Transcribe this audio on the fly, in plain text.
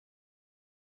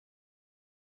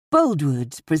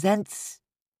Boldwood presents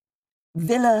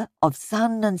Villa of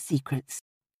Sun and Secrets,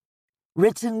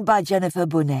 written by Jennifer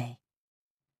Bohnet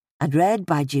and read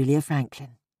by Julia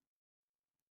Franklin.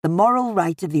 The moral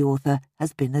right of the author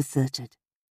has been asserted.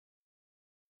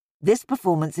 This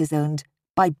performance is owned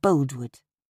by Boldwood.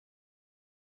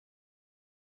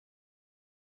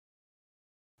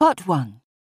 Part 1.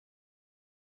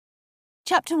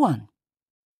 Chapter 1.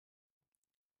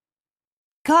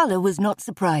 Carla was not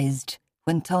surprised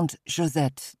when Tante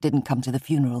Josette didn't come to the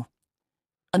funeral.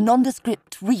 A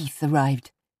nondescript wreath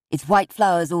arrived, its white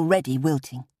flowers already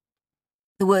wilting.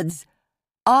 The words,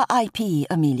 R.I.P.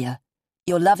 Amelia,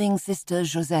 your loving sister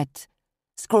Josette,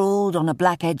 scrawled on a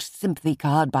black-edged sympathy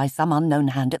card by some unknown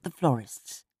hand at the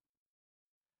florist's.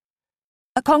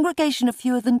 A congregation of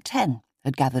fewer than 10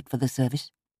 had gathered for the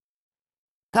service.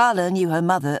 Carla knew her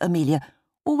mother, Amelia,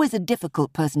 always a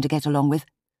difficult person to get along with,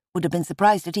 would have been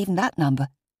surprised at even that number.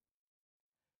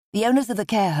 The owners of the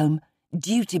care home,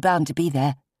 duty-bound to be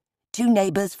there, 2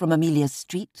 neighbours from Amelia's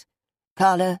street,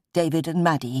 Carla, David and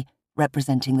Maddie,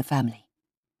 representing the family.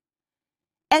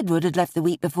 Edward had left the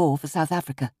week before for South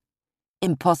Africa.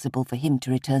 Impossible for him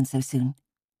to return so soon.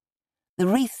 The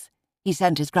wreath he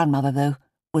sent his grandmother, though,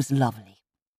 was lovely.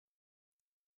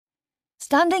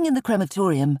 Standing in the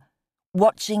crematorium,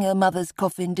 watching her mother's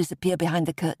coffin disappear behind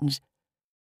the curtains,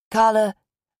 Carla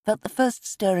felt the first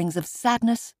stirrings of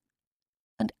sadness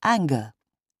and anger.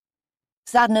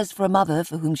 Sadness for a mother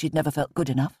for whom she'd never felt good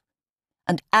enough,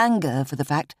 and anger for the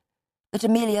fact that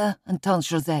Amelia and Tante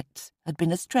Josette had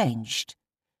been estranged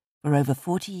for over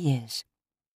 40 years.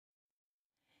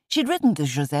 She'd written to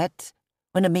Josette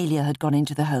when Amelia had gone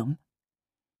into the home,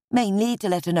 mainly to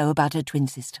let her know about her twin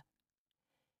sister.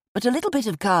 But a little bit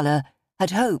of Carla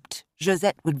had hoped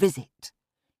Josette would visit,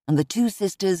 and the 2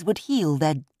 sisters would heal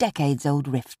their decades-old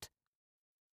rift.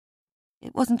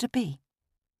 It wasn't to be.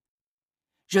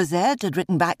 Josette had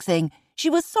written back saying she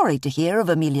was sorry to hear of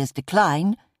Amelia's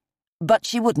decline, but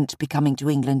she wouldn't be coming to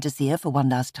England to see her for one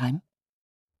last time.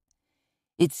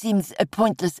 It seems a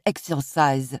pointless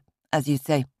exercise, as you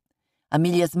say.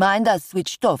 Amelia's mind has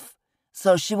switched off,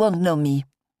 so she won't know me.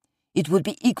 It would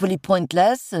be equally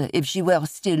pointless if she were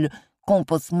still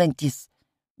compos mentis,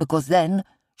 because then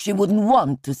she wouldn't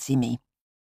want to see me.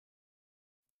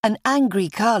 An angry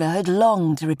Carla had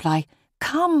longed to reply,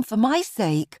 "Come for my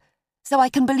sake, so I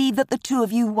can believe that the 2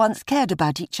 of you once cared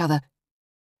about each other.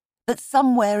 That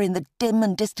somewhere in the dim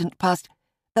and distant past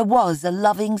there was a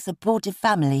loving, supportive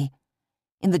family,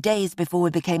 in the days before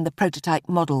we became the prototype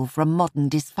model for a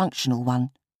modern, dysfunctional one."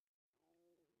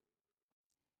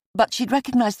 But she'd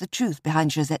recognised the truth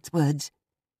behind Josette's words,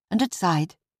 and had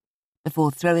sighed,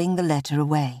 before throwing the letter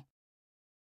away.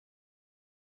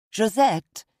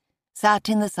 Josette sat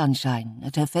in the sunshine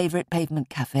at her favourite pavement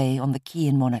cafe on the quay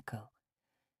in Monaco,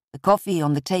 the coffee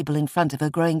on the table in front of her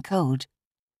growing cold,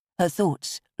 her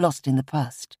thoughts lost in the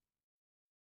past.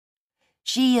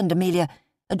 She and Amelia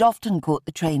had often caught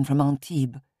the train from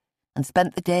Antibes and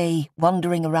spent the day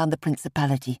wandering around the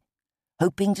Principality,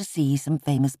 hoping to see some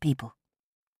famous people.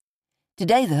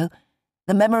 Today, though,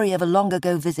 the memory of a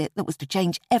long-ago visit that was to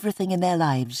change everything in their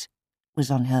lives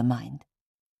was on her mind.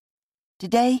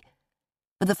 Today,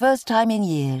 for the first time in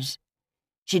years,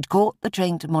 she'd caught the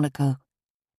train to Monaco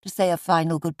to say a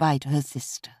final goodbye to her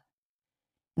sister,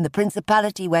 in the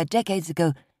Principality where decades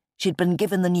ago she'd been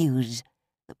given the news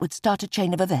that would start a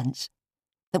chain of events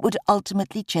that would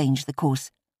ultimately change the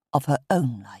course of her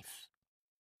own life.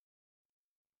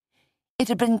 It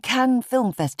had been Cannes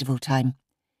Film Festival time,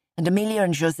 and Amelia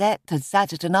and Josette had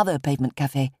sat at another pavement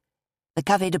café, the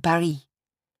Café de Paris,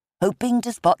 hoping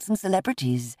to spot some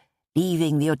celebrities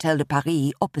leaving the Hôtel de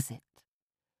Paris opposite,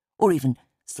 or even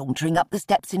sauntering up the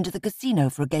steps into the casino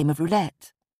for a game of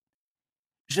roulette.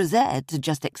 Josette had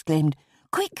just exclaimed,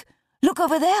 "Quick, look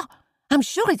over there! I'm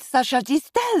sure it's Sacha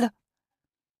Distel!"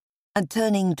 and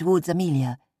turning towards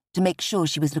Amelia to make sure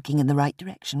she was looking in the right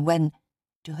direction when,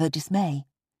 to her dismay,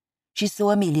 she saw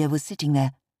Amelia was sitting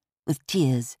there with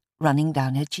tears running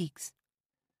down her cheeks.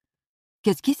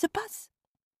 "Qu'est-ce qui se passe?"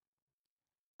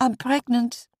 "I'm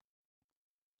pregnant."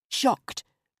 Shocked,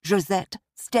 Josette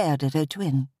stared at her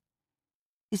twin.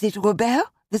 "Is it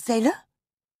Robert, the sailor?"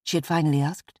 she had finally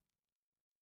asked.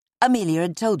 Amelia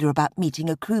had told her about meeting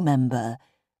a crew member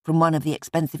from one of the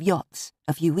expensive yachts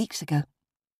a few weeks ago.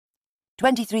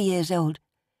 23 years old,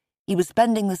 he was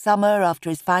spending the summer after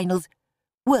his finals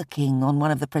working on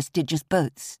one of the prestigious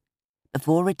boats,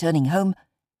 before returning home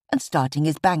and starting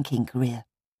his banking career.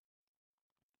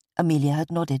 Amelia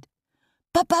had nodded.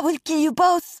 "Papa will kill you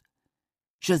both,"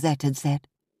 Josette had said.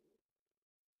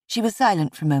 She was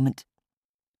silent for a moment.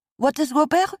 "What does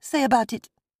Robert say about it?"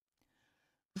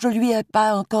 Je lui ai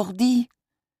pas encore dit.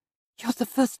 You're the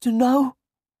first to know,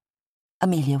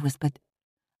 Amelia whispered.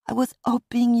 I was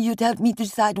hoping you'd help me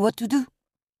decide what to do.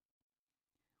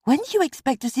 When do you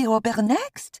expect to see Robert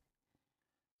next?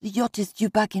 The yacht is due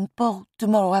back in port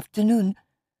tomorrow afternoon,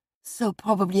 so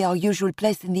probably our usual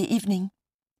place in the evening.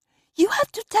 You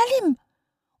have to tell him.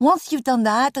 Once you've done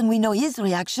that and we know his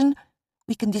reaction,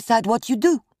 we can decide what you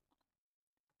do.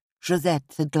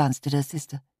 Josette had glanced at her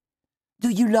sister. Do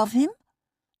you love him?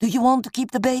 Do you want to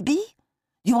keep the baby?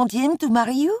 Do you want him to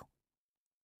marry you?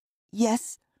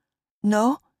 Yes.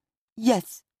 No.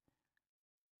 Yes.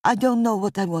 I don't know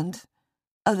what I want,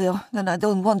 other than I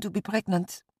don't want to be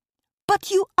pregnant. But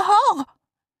you are,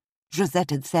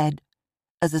 Josette had said,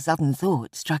 as a sudden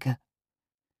thought struck her.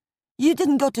 You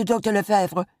didn't go to Dr.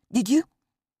 Lefebvre, did you?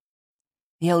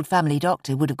 The old family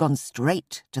doctor would have gone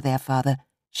straight to their father,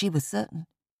 she was certain.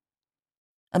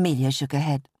 Amelia shook her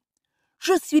head.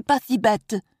 Je suis pas si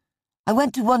bête. I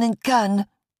went to one in Cannes.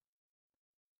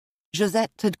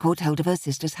 Josette had caught hold of her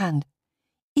sister's hand.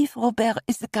 If Robert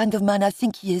is the kind of man I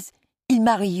think he is, he'll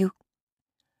marry you.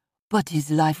 But his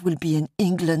life will be in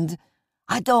England.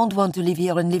 I don't want to live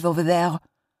here and live over there.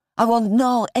 I won't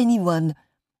know anyone,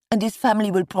 and his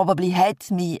family will probably hate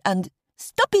me, and—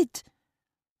 Stop it!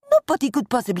 Nobody could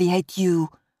possibly hate you.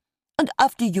 And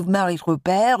after you've married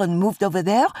Robert and moved over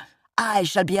there, I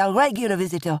shall be a regular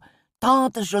visitor.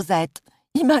 Tante Josette.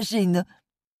 Imagine.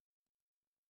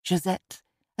 Josette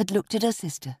had looked at her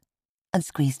sister and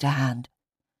squeezed her hand.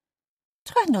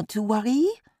 Try not to worry.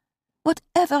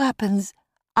 Whatever happens,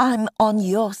 I'm on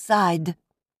your side.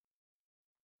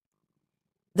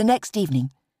 The next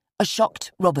evening, a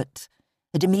shocked Robert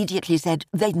had immediately said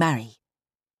they'd marry,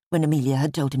 when Amelia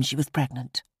had told him she was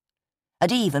pregnant.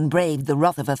 Had even braved the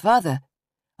wrath of her father,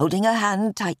 holding her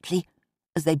hand tightly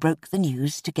as they broke the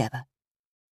news together.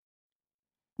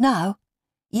 Now,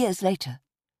 years later,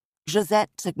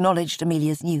 Josette acknowledged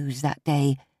Amelia's news that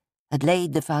day had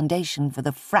laid the foundation for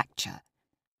the fracture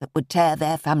that would tear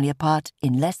their family apart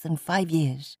in less than 5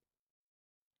 years.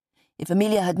 If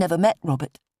Amelia had never met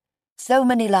Robert, so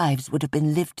many lives would have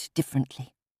been lived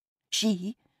differently.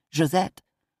 She, Josette,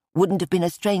 wouldn't have been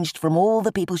estranged from all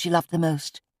the people she loved the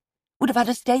most, would have had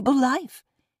a stable life,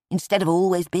 instead of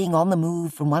always being on the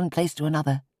move from one place to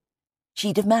another.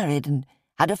 She'd have married and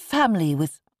had a family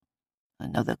with—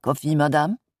 Another coffee,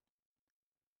 madame?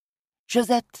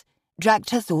 Josette dragged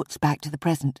her thoughts back to the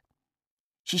present.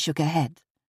 She shook her head.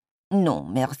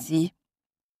 Non, merci.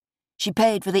 She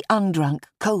paid for the undrunk,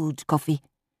 cold coffee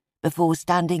before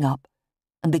standing up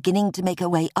and beginning to make her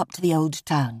way up to the old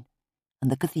town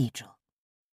and the cathedral.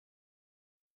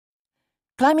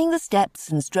 Climbing the steps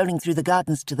and strolling through the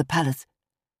gardens to the palace,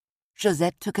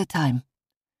 Josette took her time,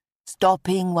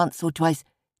 stopping once or twice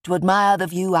to admire the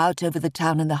view out over the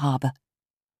town and the harbour.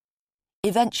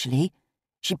 Eventually,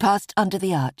 she passed under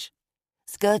the arch,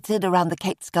 skirted around the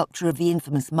caped sculpture of the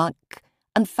infamous monk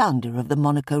and founder of the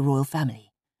Monaco royal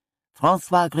family,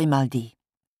 François Grimaldi,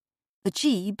 that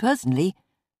she, personally,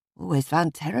 always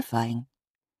found terrifying,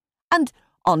 and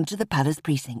on to the palace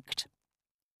precinct.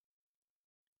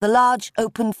 The large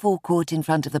open forecourt in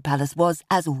front of the palace was,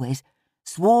 as always,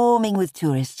 swarming with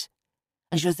tourists,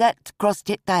 and Josette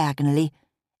crossed it diagonally,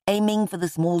 aiming for the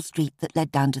small street that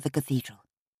led down to the cathedral.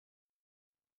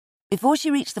 Before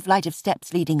she reached the flight of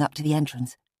steps leading up to the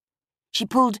entrance, she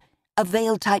pulled a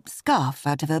veil-type scarf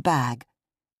out of her bag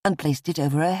and placed it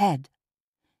over her head,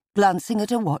 glancing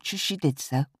at her watch as she did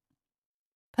so.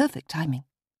 Perfect timing.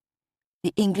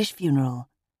 The English funeral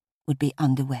would be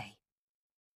underway.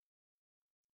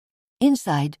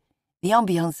 Inside, the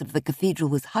ambiance of the cathedral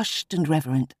was hushed and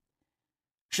reverent.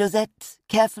 Josette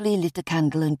carefully lit a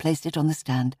candle and placed it on the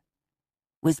stand,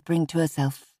 whispering to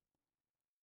herself,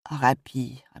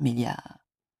 Happy, Amelia,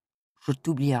 je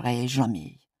t'oublierai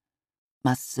jamais,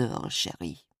 ma sœur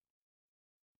chérie.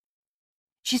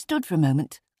 She stood for a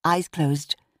moment, eyes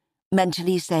closed,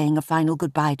 mentally saying a final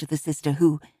goodbye to the sister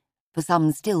who, for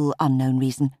some still unknown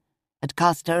reason, had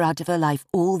cast her out of her life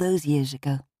all those years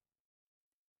ago.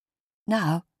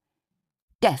 Now,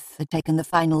 death had taken the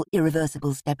final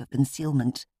irreversible step of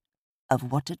concealment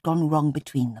of what had gone wrong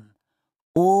between them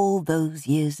all those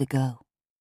years ago.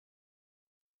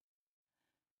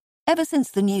 Ever since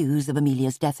the news of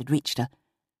Amelia's death had reached her,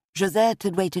 Josette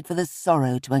had waited for the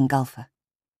sorrow to engulf her.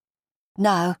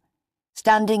 Now,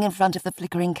 standing in front of the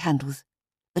flickering candles,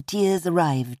 the tears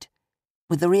arrived,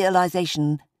 with the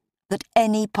realization that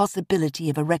any possibility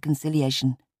of a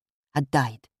reconciliation had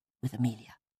died with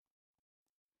Amelia.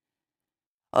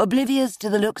 Oblivious to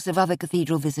the looks of other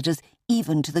cathedral visitors,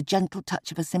 even to the gentle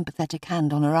touch of a sympathetic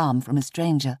hand on her arm from a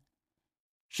stranger,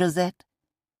 Josette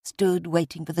stood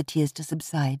waiting for the tears to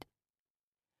subside,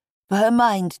 for her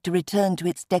mind to return to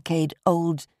its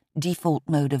decade-old default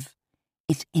mode of,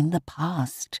 it's in the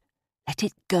past, let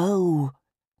it go.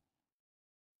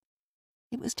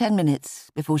 It was 10 minutes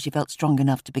before she felt strong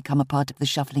enough to become a part of the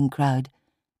shuffling crowd,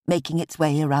 making its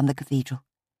way around the cathedral,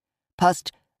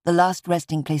 past the last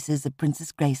resting places of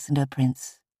Princess Grace and her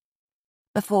prince,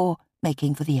 before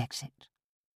making for the exit.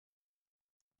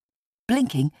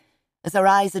 Blinking, as her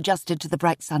eyes adjusted to the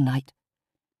bright sunlight,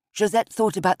 Josette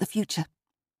thought about the future.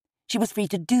 She was free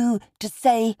to do, to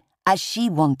say, as she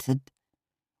wanted.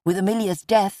 With Amelia's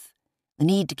death, the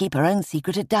need to keep her own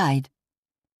secret had died.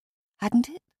 Hadn't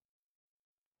it?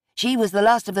 She was the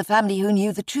last of the family who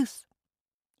knew the truth.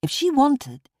 If she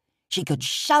wanted, she could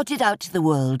shout it out to the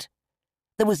world.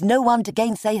 There was no one to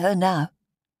gainsay her now.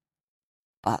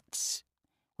 But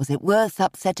was it worth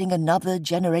upsetting another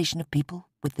generation of people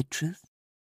with the truth?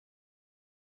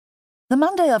 The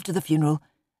Monday after the funeral,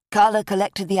 Carla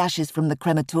collected the ashes from the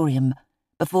crematorium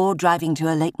before driving to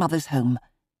her late mother's home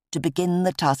to begin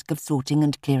the task of sorting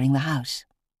and clearing the house.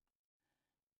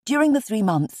 During the 3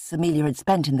 months Amelia had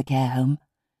spent in the care home,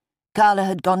 Carla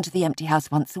had gone to the empty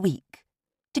house once a week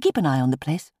to keep an eye on the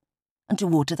place and to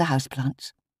water the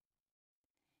houseplants.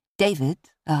 David,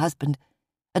 her husband,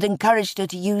 had encouraged her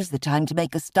to use the time to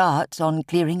make a start on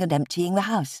clearing and emptying the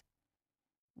house.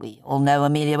 We all know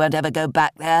Amelia won't ever go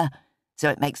back there, so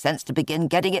it makes sense to begin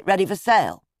getting it ready for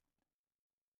sale.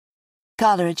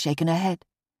 Carla had shaken her head.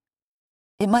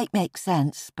 It might make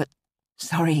sense, but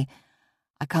sorry,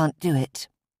 I can't do it.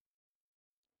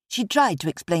 She tried to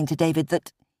explain to David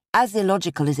that, as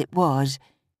illogical as it was,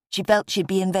 she felt she'd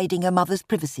be invading her mother's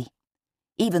privacy,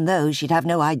 even though she'd have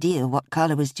no idea what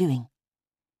Carla was doing.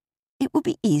 It would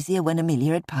be easier when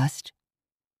Amelia had passed.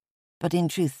 But in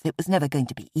truth, it was never going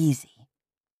to be easy.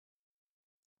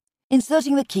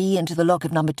 Inserting the key into the lock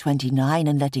of number 29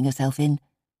 and letting herself in,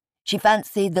 she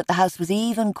fancied that the house was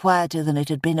even quieter than it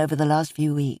had been over the last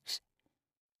few weeks,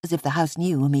 as if the house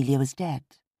knew Amelia was dead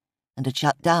and had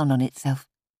shut down on itself.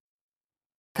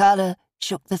 Carla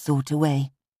shook the thought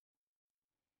away.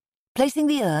 Placing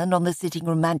the urn on the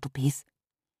sitting-room mantelpiece,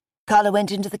 Carla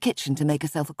went into the kitchen to make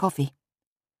herself a coffee.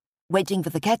 Waiting for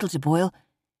the kettle to boil,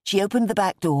 she opened the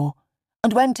back door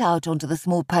and went out onto the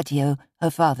small patio her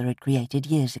father had created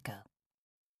years ago.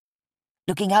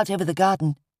 Looking out over the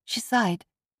garden, she sighed.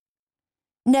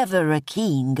 Never a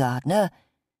keen gardener,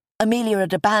 Amelia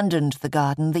had abandoned the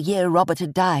garden the year Robert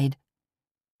had died.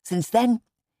 Since then,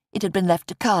 it had been left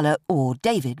to Carla, or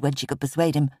David when she could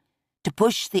persuade him, to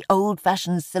push the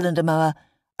old-fashioned cylinder mower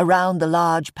around the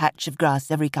large patch of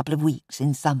grass every couple of weeks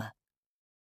in summer.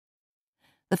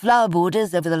 The flower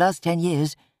borders over the last 10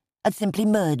 years had simply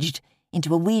merged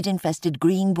into a weed-infested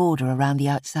green border around the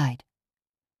outside.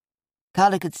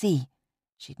 Carla could see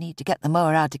she'd need to get the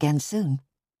mower out again soon.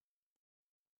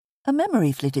 A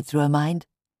memory flitted through her mind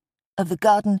of the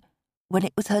garden when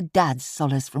it was her dad's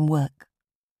solace from work,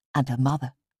 and her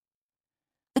mother.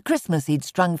 The Christmas he'd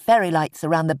strung fairy lights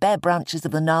around the bare branches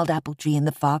of the gnarled apple tree in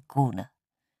the far corner.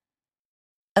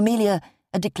 Amelia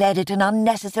had declared it an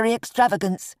unnecessary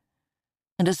extravagance,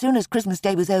 and as soon as Christmas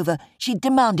Day was over, she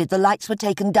demanded the lights were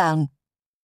taken down.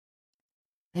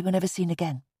 They were never seen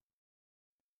again.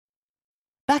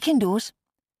 Back indoors,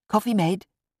 coffee made,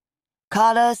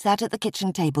 Carla sat at the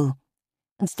kitchen table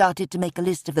and started to make a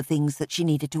list of the things that she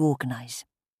needed to organise.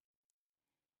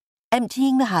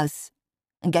 Emptying the house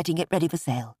and getting it ready for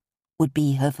sale would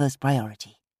be her first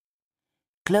priority.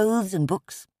 Clothes and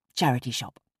books, charity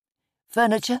shop.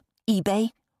 Furniture,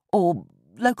 eBay, or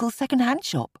local second-hand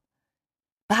shop.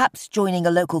 Perhaps joining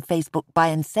a local Facebook buy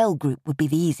and sell group would be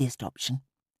the easiest option.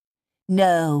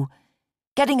 No,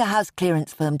 getting a house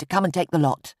clearance firm to come and take the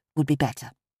lot would be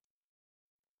better.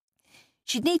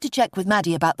 She'd need to check with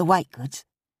Maddie about the white goods.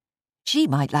 She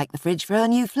might like the fridge for her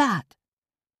new flat.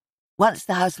 Once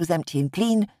the house was empty and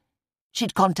clean,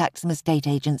 she'd contact some estate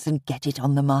agents and get it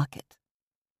on the market.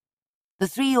 The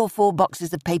 3 or 4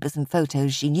 boxes of papers and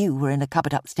photos she knew were in a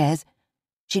cupboard upstairs,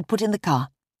 she'd put in the car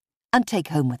and take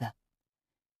home with her.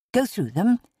 Go through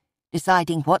them,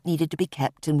 deciding what needed to be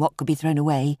kept and what could be thrown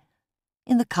away,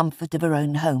 in the comfort of her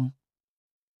own home.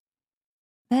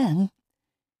 Then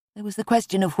there was the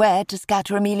question of where to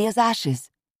scatter Amelia's ashes.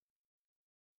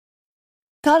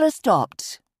 Carla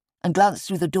stopped and glanced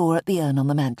through the door at the urn on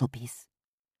the mantelpiece,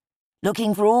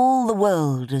 looking for all the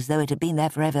world as though it had been there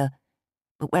forever,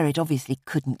 but where it obviously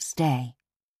couldn't stay.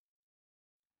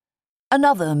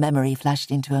 Another memory flashed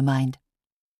into her mind.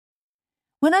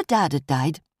 When her dad had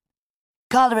died,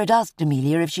 Carla had asked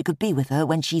Amelia if she could be with her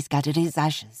when she scattered his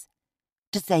ashes,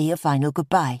 to say a final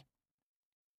goodbye.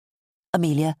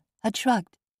 Amelia had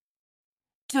shrugged.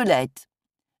 Too late.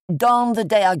 Dawn the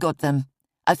day I got them.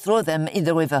 I threw them in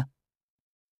the river.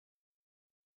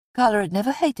 Carla had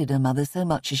never hated her mother so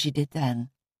much as she did then.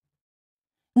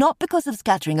 Not because of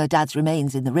scattering her dad's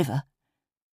remains in the river.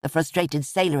 The frustrated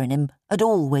sailor in him had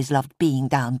always loved being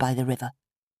down by the river.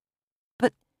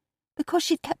 But because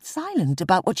she'd kept silent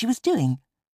about what she was doing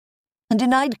and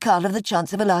denied Carla the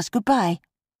chance of a last goodbye.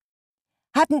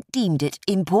 Hadn't deemed it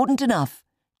important enough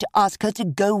to ask her to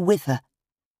go with her.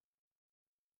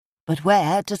 But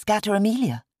where to scatter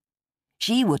Amelia?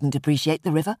 She wouldn't appreciate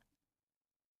the river.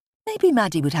 Maybe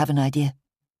Maddie would have an idea.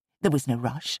 There was no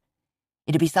rush.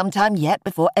 It'd be some time yet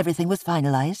before everything was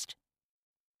finalised.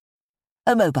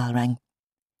 A mobile rang.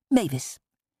 Mavis,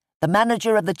 the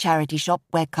manager of the charity shop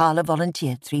where Carla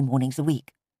volunteered 3 mornings a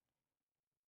week.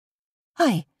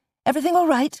 Hi, everything all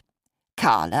right?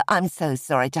 Carla, I'm so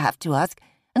sorry to have to ask,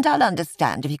 and I'll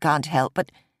understand if you can't help,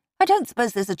 but I don't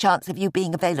suppose there's a chance of you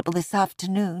being available this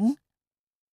afternoon?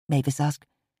 Mavis asked.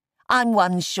 I'm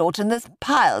one short and there's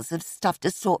piles of stuff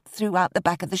to sort through out the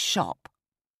back of the shop.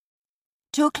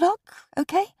 2 o'clock,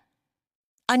 okay?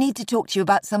 I need to talk to you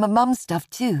about some of Mum's stuff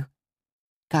too,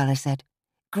 Carla said.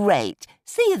 Great.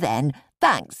 See you then.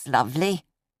 Thanks, lovely,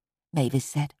 Mavis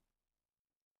said.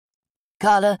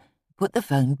 Carla put the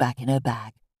phone back in her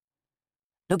bag.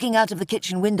 Looking out of the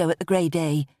kitchen window at the grey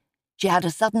day, she had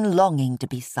a sudden longing to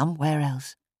be somewhere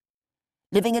else,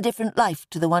 living a different life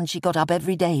to the one she got up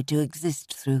every day to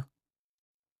exist through.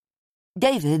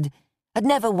 David had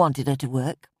never wanted her to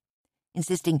work,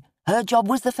 insisting her job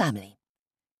was the family,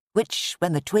 which,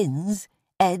 when the twins,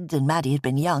 Ed and Maddie, had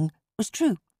been young, was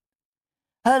true.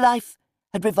 Her life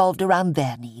had revolved around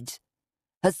their needs,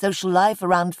 her social life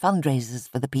around fundraisers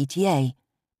for the PTA,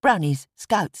 brownies,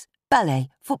 scouts, ballet,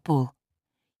 football.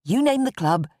 You name the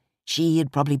club, she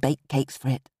had probably baked cakes for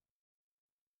it.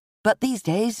 But these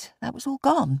days, that was all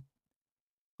gone.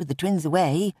 With the twins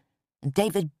away, and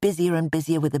David busier and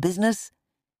busier with the business,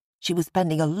 she was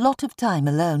spending a lot of time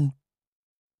alone.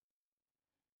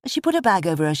 As she put her bag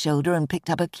over her shoulder and picked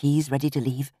up her keys ready to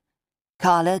leave,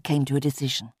 Carla came to a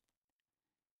decision.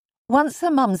 Once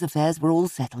her mum's affairs were all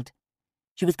settled,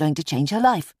 she was going to change her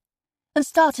life and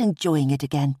start enjoying it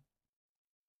again.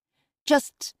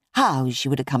 Just how she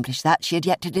would accomplish that she had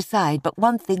yet to decide, but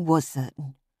one thing was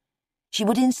certain. She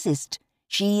would insist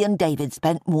she and David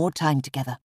spent more time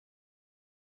together.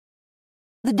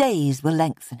 The days were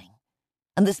lengthening,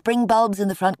 and the spring bulbs in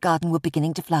the front garden were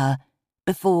beginning to flower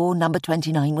before number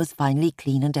 29 was finally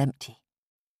clean and empty.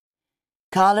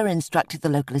 Carla instructed the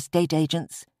local estate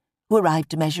agents, who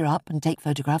arrived to measure up and take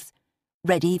photographs,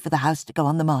 ready for the house to go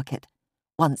on the market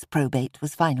once probate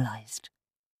was finalised.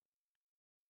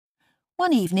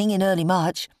 One evening in early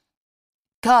March,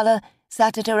 Carla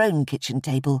sat at her own kitchen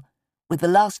table with the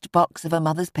last box of her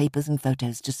mother's papers and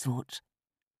photos to sort.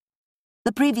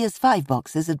 The previous 5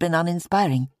 boxes had been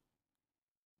uninspiring,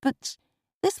 but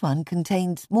this one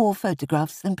contained more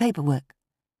photographs than paperwork,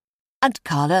 and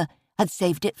Carla had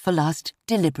saved it for last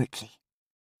deliberately.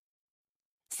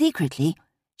 Secretly,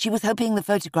 she was hoping the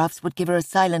photographs would give her a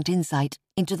silent insight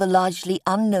into the largely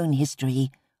unknown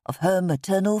history of her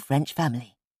maternal French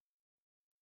family.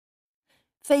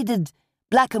 Faded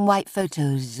black and white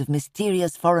photos of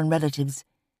mysterious foreign relatives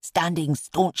standing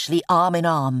staunchly arm in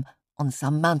arm on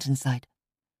some mountainside.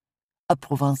 A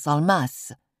Provençal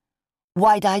mass.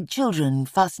 Wide-eyed children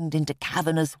fastened into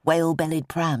cavernous whale-bellied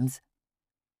prams.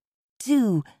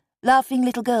 2 laughing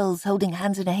little girls holding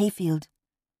hands in a hayfield.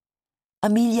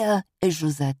 Amelia et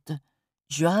Josette,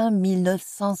 Juin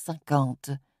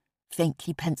 1950,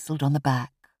 faintly penciled on the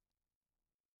back.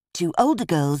 2 older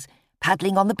girls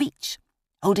paddling on the beach,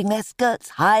 holding their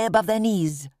skirts high above their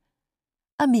knees.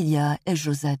 Amelia et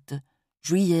Josette,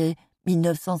 Juillet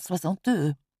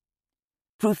 1962.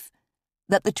 Proof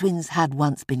that the twins had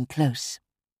once been close.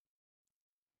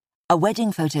 A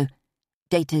wedding photo,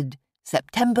 dated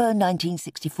September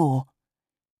 1964,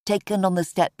 taken on the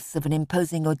steps of an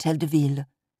imposing Hôtel de Ville,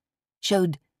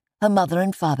 showed her mother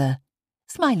and father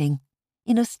smiling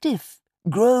in a stiff,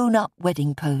 grown-up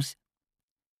wedding pose.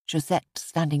 Josette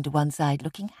standing to one side,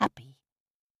 looking happy.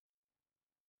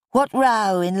 What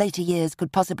row in later years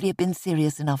could possibly have been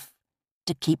serious enough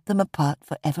to keep them apart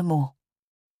forevermore?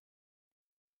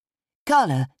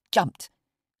 Carla jumped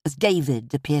as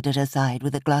David appeared at her side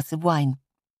with a glass of wine.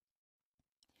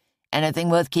 Anything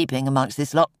worth keeping amongst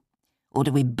this lot, or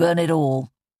do we burn it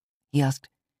all? He asked,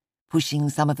 pushing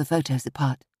some of the photos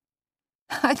apart.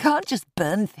 I can't just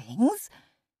burn things,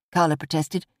 Carla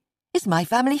protested. It's my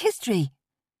family history.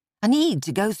 I need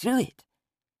to go through it.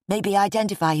 Maybe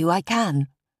identify who I can.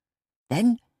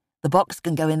 Then the box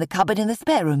can go in the cupboard in the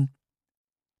spare room.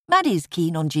 Maddie's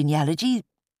keen on genealogy,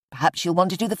 Perhaps she'll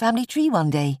want to do the family tree one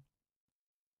day.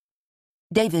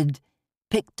 David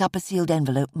picked up a sealed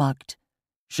envelope marked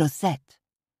Josette,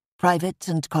 private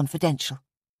and confidential.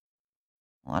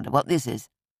 Wonder what this is.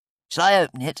 Shall I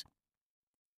open it?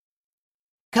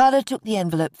 Carla took the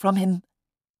envelope from him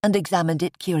and examined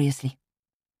it curiously.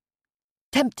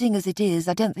 Tempting as it is,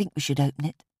 I don't think we should open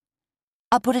it.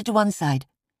 I'll put it to one side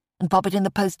and pop it in the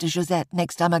post to Josette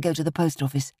next time I go to the post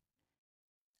office.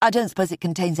 I don't suppose it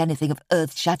contains anything of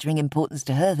earth-shattering importance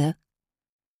to her, though.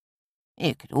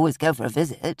 You could always go for a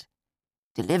visit.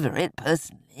 Deliver it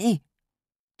personally,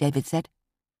 David said.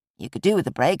 You could do with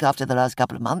a break after the last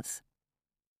couple of months.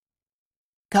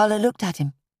 Carla looked at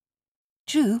him.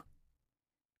 True.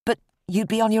 But you'd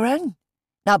be on your own,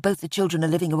 now both the children are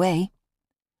living away.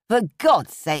 For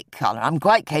God's sake, Carla, I'm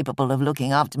quite capable of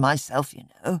looking after myself, you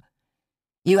know.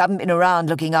 You haven't been around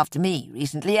looking after me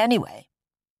recently anyway.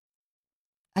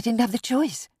 I didn't have the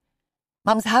choice.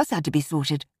 Mum's house had to be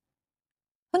sorted.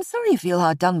 I'm sorry you feel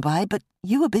hard done by, but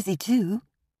you were busy too.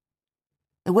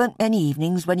 There weren't many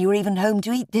evenings when you were even home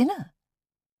to eat dinner.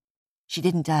 She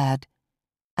didn't add,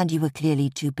 and you were clearly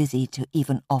too busy to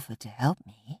even offer to help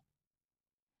me.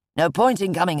 No point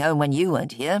in coming home when you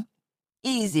weren't here.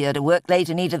 Easier to work late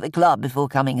and eat at the club before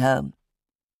coming home.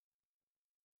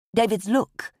 David's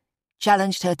look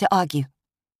challenged her to argue,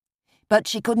 but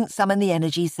she couldn't summon the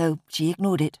energy, so she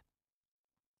ignored it.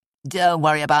 Don't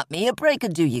worry about me, a break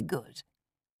would do you good,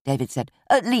 David said.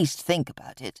 At least think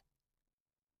about it.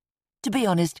 To be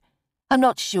honest, I'm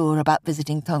not sure about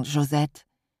visiting Tante Josette.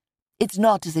 It's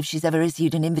not as if she's ever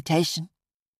issued an invitation.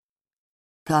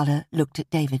 Carla looked at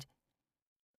David.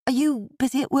 Are you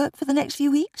busy at work for the next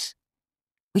few weeks?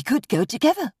 We could go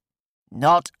together.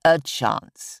 Not a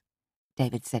chance,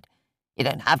 David said. You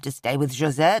don't have to stay with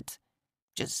Josette.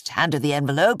 Just hand her the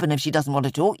envelope, and if she doesn't want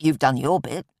to talk, you've done your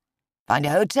bit. Find a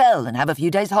hotel and have a few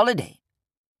days' holiday.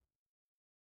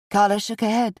 Carla shook her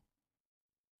head.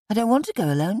 I don't want to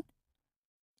go alone.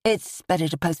 It's better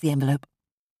to post the envelope.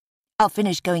 I'll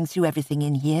finish going through everything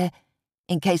in here,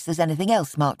 in case there's anything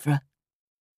else marked for her.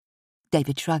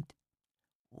 David shrugged.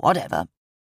 Whatever.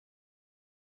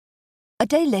 A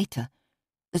day later,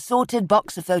 the sorted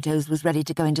box of photos was ready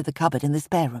to go into the cupboard in the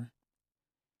spare room.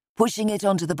 Pushing it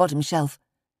onto the bottom shelf,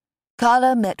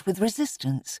 Carla met with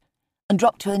resistance and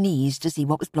dropped to her knees to see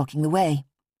what was blocking the way.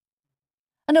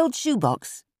 An old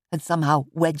shoebox had somehow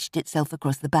wedged itself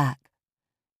across the back,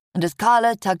 and as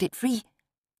Carla tugged it free,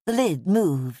 the lid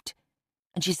moved,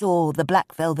 and she saw the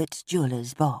black velvet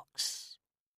jeweller's box.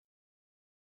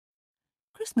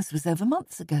 Christmas was over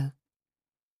months ago,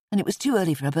 and it was too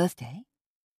early for her birthday.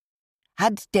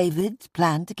 Had David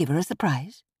planned to give her a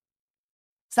surprise?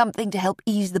 Something to help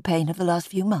ease the pain of the last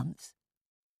few months?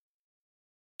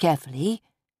 Carefully,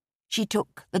 she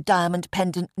took the diamond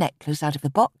pendant necklace out of the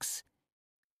box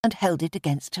and held it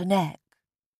against her neck.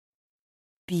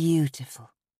 Beautiful.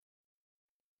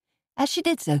 As she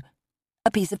did so,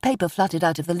 a piece of paper fluttered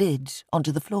out of the lid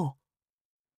onto the floor.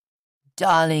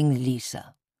 Darling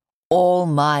Lisa, all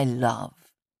my love,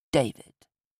 David.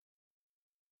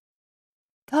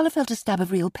 Carla felt a stab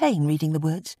of real pain reading the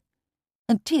words,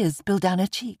 and tears spilled down her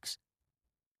cheeks.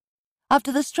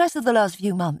 After the stress of the last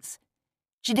few months,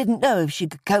 she didn't know if she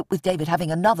could cope with David having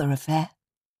another affair.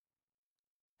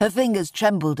 Her fingers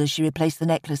trembled as she replaced the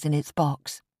necklace in its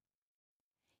box.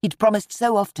 He'd promised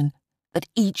so often that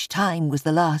each time was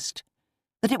the last,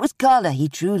 that it was Carla he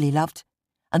truly loved,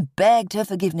 and begged her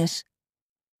forgiveness.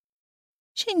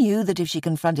 She knew that if she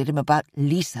confronted him about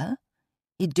Lisa,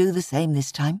 he'd do the same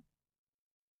this time.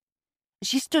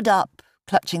 She stood up,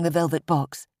 clutching the velvet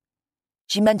box.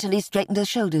 She mentally straightened her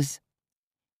shoulders.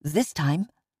 This time,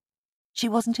 she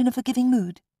wasn't in a forgiving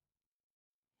mood.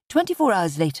 24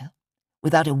 hours later,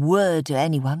 without a word to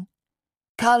anyone,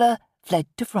 Carla fled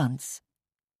to France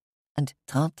and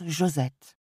Tante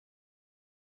Josette.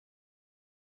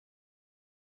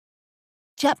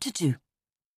 Chapter 2.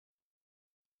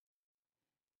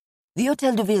 The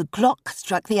Hôtel de Ville clock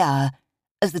struck the hour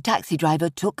as the taxi driver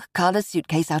took Carla's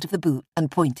suitcase out of the boot and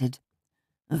pointed.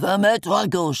 20 mètres à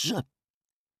gauche.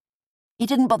 He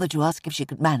didn't bother to ask if she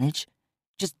could manage,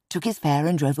 just took his fare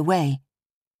and drove away.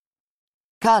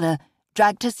 Carla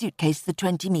dragged her suitcase the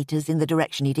 20 metres in the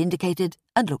direction he'd indicated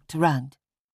and looked around.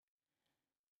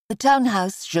 The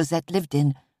townhouse Josette lived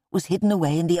in was hidden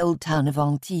away in the old town of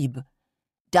Antibes,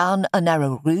 down a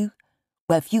narrow rue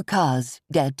where few cars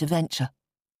dared to venture.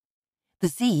 The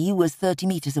sea was 30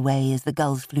 metres away as the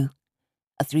gulls flew,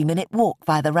 a 3-minute walk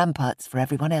via the ramparts for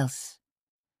everyone else.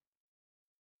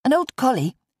 An old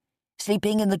collie,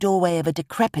 sleeping in the doorway of a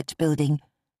decrepit building,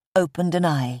 opened an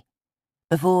eye,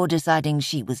 before deciding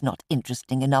she was not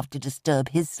interesting enough to disturb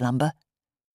his slumber,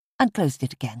 and closed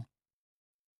it again.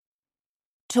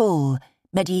 Tall,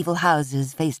 medieval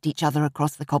houses faced each other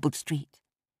across the cobbled street.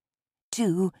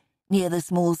 Two, near the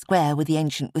small square with the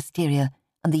ancient wisteria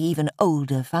and the even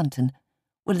older fountain,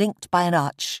 were linked by an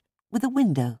arch with a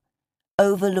window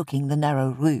overlooking the narrow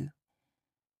rue,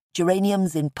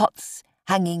 geraniums in pots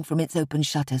hanging from its open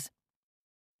shutters.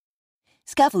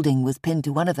 Scaffolding was pinned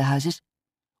to one of the houses,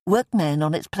 workmen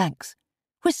on its planks,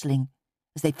 whistling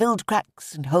as they filled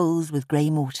cracks and holes with grey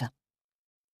mortar.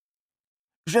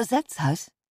 Josette's house,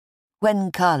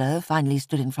 when Carla finally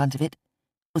stood in front of it,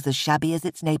 was as shabby as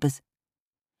its neighbours,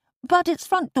 but its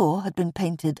front door had been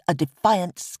painted a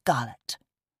defiant scarlet.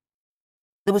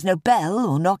 There was no bell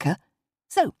or knocker,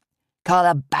 so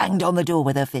Carla banged on the door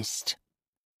with her fist.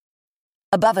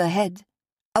 Above her head,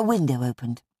 a window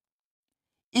opened.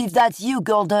 "If that's you,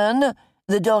 Gordon,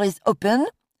 the door is open.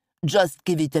 Just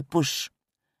give it a push.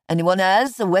 Anyone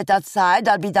else wait outside?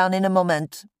 I'll be down in a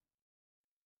moment."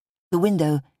 The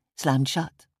window slammed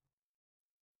shut.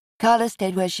 Carla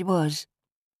stayed where she was.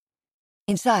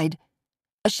 Inside,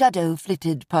 a shadow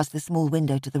flitted past the small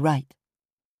window to the right.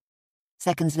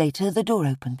 Seconds later, the door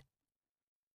opened.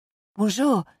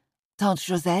 "Bonjour, Tante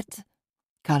Josette,"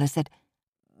 Carla said.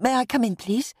 "May I come in,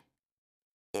 please?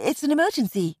 It's an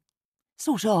emergency.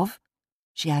 Sort of,"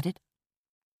 she added.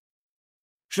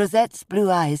 Josette's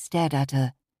blue eyes stared at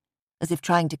her, as if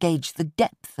trying to gauge the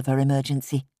depth of her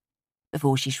emergency,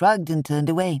 before she shrugged and turned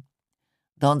away.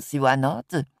 "Don't see why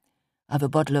not. I've a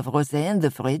bottle of rosé in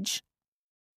the fridge."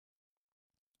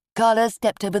 Carla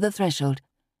stepped over the threshold,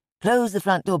 closed the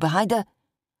front door behind her,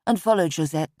 and followed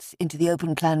Josette into the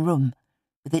open-plan room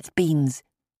with its beams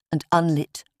and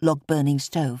unlit log-burning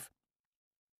stove.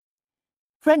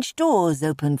 French doors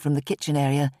opened from the kitchen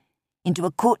area into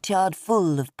a courtyard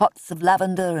full of pots of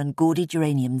lavender and gaudy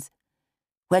geraniums,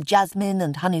 where jasmine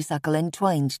and honeysuckle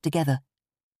entwined together,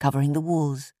 covering the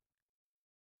walls.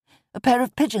 A pair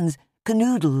of pigeons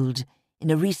canoodled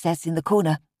in a recess in the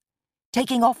corner,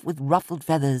 taking off with ruffled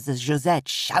feathers as Josette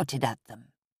shouted at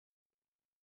them.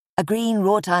 A green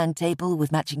wrought-iron table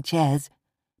with matching chairs,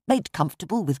 made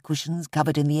comfortable with cushions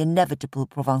covered in the inevitable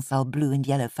Provençal blue and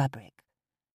yellow fabric,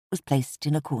 was placed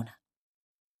in a corner.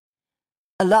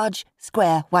 A large,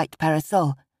 square white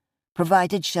parasol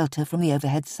provided shelter from the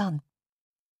overhead sun.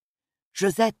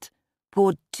 Josette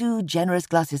poured 2 generous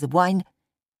glasses of wine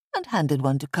and handed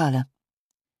one to Carla.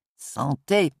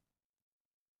 "Santé."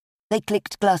 They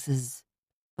clicked glasses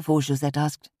before Josette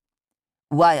asked,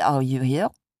 "Why are you here?"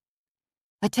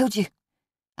 "I told you,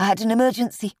 I had an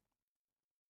emergency."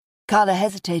 Carla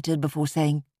hesitated before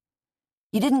saying,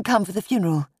 "You didn't come for the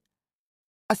funeral.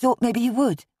 I thought maybe you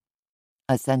would."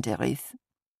 I sent a wreath.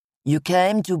 "You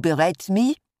came to berate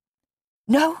me?"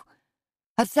 "No,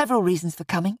 I've several reasons for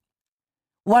coming.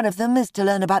 One of them is to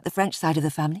learn about the French side of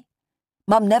the family.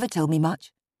 Mum never told me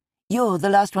much. You're the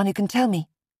last one who can tell me.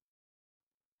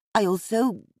 I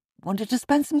also wanted to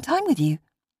spend some time with you.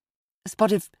 A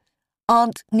spot of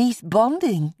aunt-niece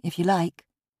bonding, if you like.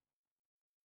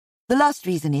 The last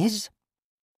reason is..."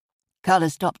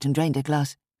 Carla stopped and drained her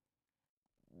glass.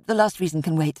 "The last reason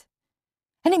can wait.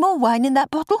 Any more wine in that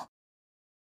bottle?"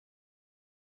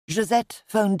 Josette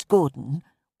phoned Gordon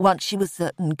once she was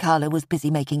certain Carla was busy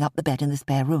making up the bed in the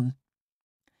spare room.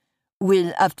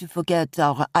 "We'll have to forget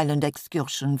our island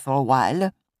excursion for a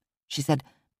while," she said.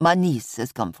 "My niece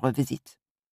has come for a visit."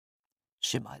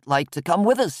 "She might like to come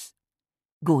with us,"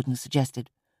 Gordon suggested.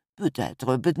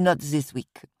 "Peut-être, but not this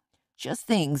week. She has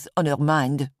things on her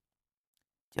mind.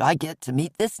 Do I get to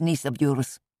meet this niece of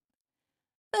yours?"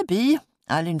 "Maybe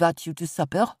I'll invite you to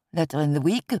supper later in the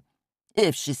week,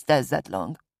 if she stays that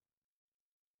long."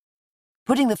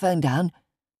 Putting the phone down,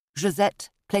 Josette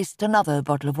placed another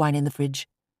bottle of wine in the fridge,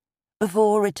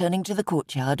 before returning to the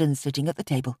courtyard and sitting at the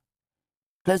table,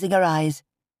 closing her eyes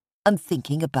and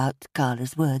thinking about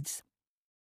Carla's words.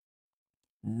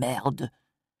 Merde.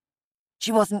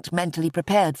 She wasn't mentally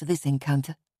prepared for this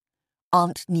encounter.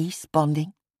 Aunt-niece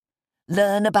bonding.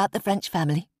 Learn about the French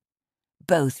family.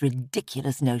 Both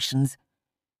ridiculous notions.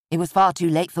 It was far too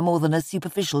late for more than a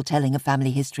superficial telling of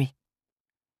family history.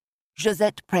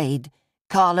 Josette prayed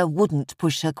Carla wouldn't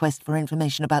push her quest for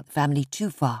information about the family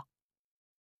too far.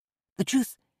 The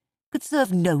truth could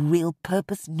serve no real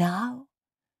purpose now.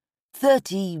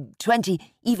 30,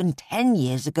 20, even 10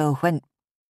 years ago when...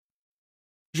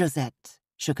 Josette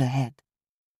shook her head.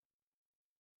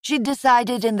 She'd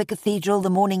decided in the cathedral the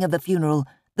morning of the funeral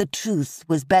the truth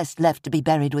was best left to be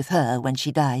buried with her when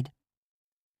she died.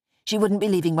 She wouldn't be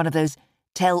leaving one of those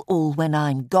 "tell all when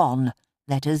I'm gone"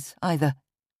 letters either.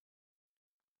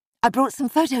 "I brought some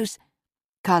photos,"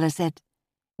 Carla said,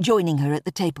 joining her at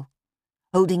the table,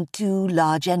 holding 2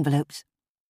 large envelopes.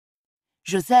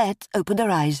 Josette opened her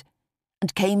eyes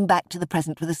and came back to the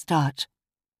present with a start.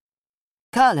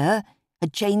 Carla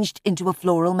had changed into a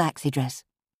floral maxi dress.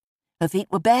 Her feet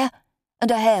were bare and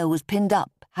her hair was pinned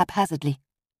up haphazardly.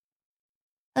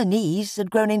 Her niece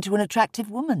had grown into an attractive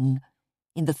woman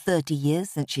in the 30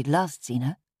 years since she'd last seen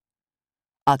her.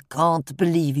 "I can't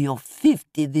believe you're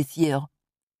 50 this year.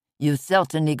 You've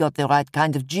certainly got the right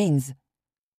kind of genes,"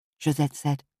 Josette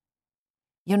said.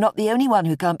 "You're not the only one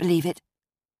who can't believe it,"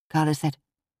 Carla said.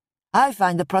 "I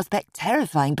find the prospect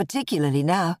terrifying, particularly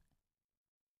now."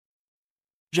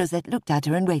 Josette looked at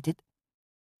her and waited.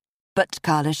 But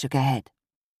Carla shook her head.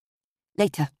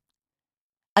 "Later."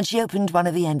 And she opened one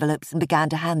of the envelopes and began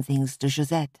to hand things to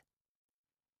Josette.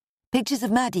 "Pictures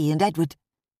of Maddie and Edward,"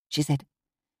 she said,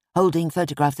 holding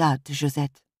photographs out to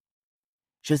Josette.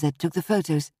 Josette took the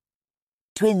photos.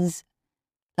 Twins,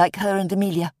 like her and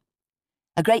Amelia.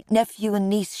 A great nephew and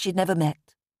niece she'd never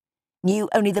met. Knew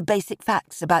only the basic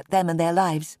facts about them and their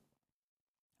lives.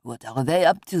 "What are they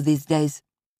up to these days?"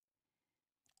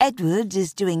 "Edward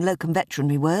is doing locum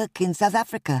veterinary work in South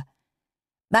Africa.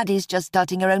 Maddie's just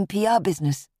starting her own PR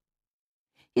business.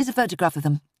 Here's a photograph of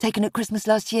them, taken at Christmas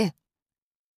last year."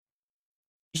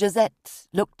 Josette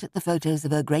looked at the photos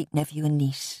of her great-nephew and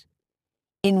niece,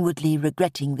 inwardly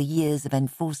regretting the years of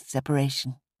enforced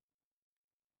separation.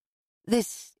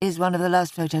 "This is one of the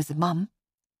last photos of Mum,"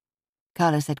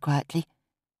 Carla said quietly,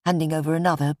 handing over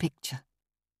another picture.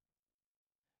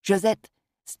 Josette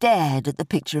stared at the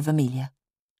picture of Amelia,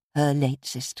 her late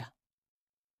sister.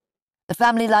 The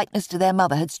family likeness to their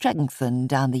mother had strengthened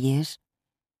down the years.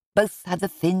 Both had the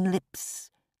thin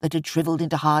lips that had shriveled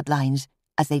into hard lines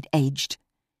as they'd aged,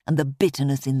 and the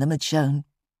bitterness in them had shown.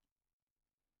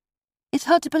 "It's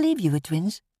hard to believe you were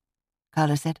twins,"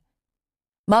 Carla said.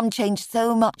 "Mum changed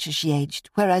so much as she aged,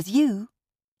 whereas you,"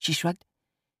 she shrugged,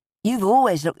 "you've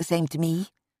always looked the same to me,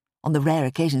 on the rare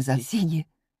occasions I've seen you."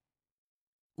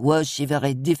 "Was she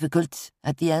very difficult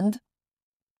at the end?"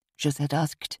 Josette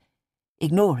asked,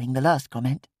 ignoring the last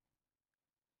comment.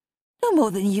 "No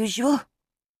more than usual,"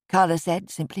 Carla said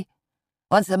simply.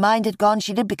 "Once her mind had gone,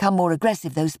 she did become more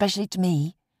aggressive, though, especially to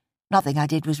me. Nothing I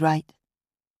did was right."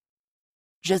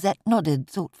 Josette nodded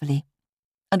thoughtfully,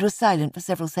 and was silent for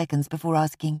several seconds before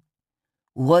asking,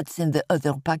 "What's in the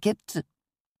other packet?"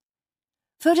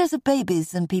 "Photos of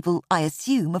babies and people I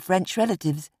assume are French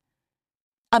relatives.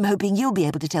 I'm hoping you'll be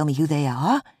able to tell me who they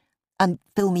are, and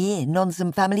fill me in on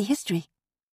some family history,"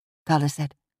 Carla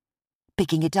said,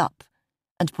 picking it up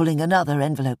and pulling another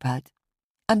envelope out.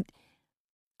 "And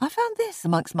I found this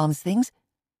amongst Mum's things.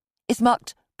 It's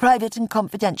marked private and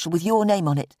confidential with your name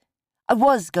on it. I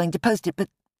was going to post it, but..."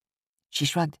 She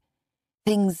shrugged.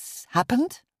 "Things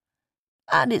happened,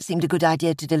 and it seemed a good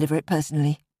idea to deliver it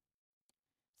personally."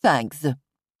 "Thanks."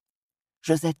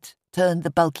 Josette turned the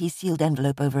bulky sealed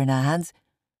envelope over in her hands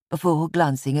before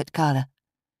glancing at Carla.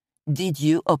 "Did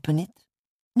you open it?"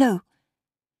 "No.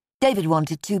 David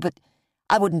wanted to, but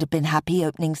I wouldn't have been happy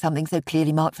opening something so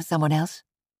clearly marked for someone else."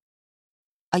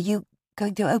 "Are you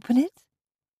going to open it?"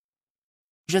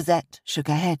 Josette shook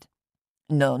her head.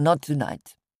 "No, not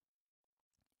tonight."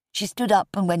 She stood up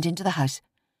and went into the house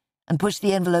and pushed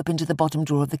the envelope into the bottom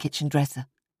drawer of the kitchen dresser,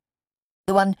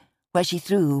 the one where she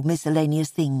threw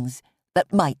miscellaneous things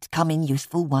that might come in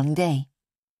useful one day.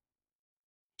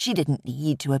 She didn't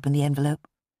need to open the envelope.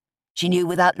 She knew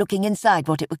without looking inside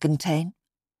what it would contain.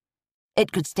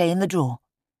 It could stay in the drawer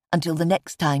until the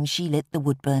next time she lit the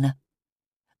wood burner.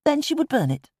 Then she would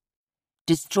burn it,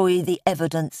 destroy the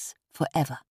evidence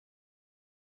forever.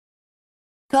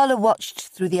 Carla watched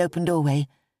through the open doorway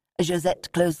as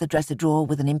Josette closed the dresser drawer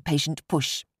with an impatient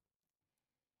push.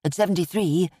 At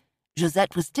 73,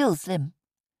 Josette was still slim.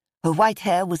 Her white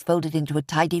hair was folded into a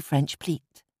tidy French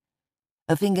pleat.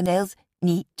 Her fingernails,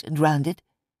 neat and rounded,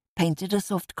 painted a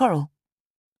soft coral.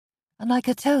 Unlike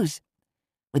her toes,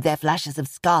 with their flashes of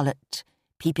scarlet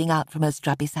peeping out from her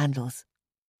strappy sandals.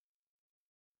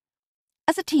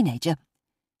 As a teenager,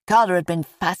 Carla had been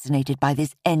fascinated by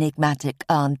this enigmatic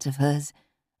aunt of hers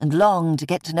and longed to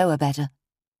get to know her better.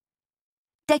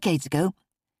 Decades ago,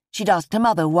 she'd asked her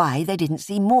mother why they didn't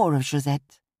see more of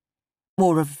Josette,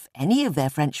 more of any of their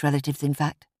French relatives, in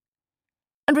fact,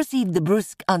 and received the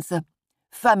brusque answer,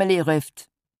 "Family rift."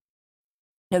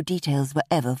 No details were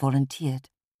ever volunteered.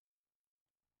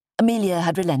 Amelia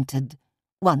had relented,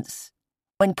 once,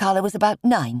 when Carla was about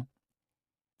 9.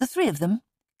 The 3 of them,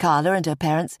 Carla and her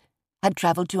parents, had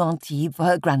travelled to Antibes for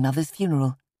her grandmother's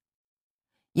funeral.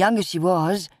 Young as she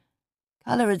was,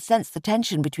 Carla had sensed the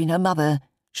tension between her mother,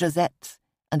 Josette,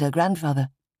 and her grandfather,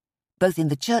 both in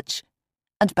the church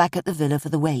and back at the villa for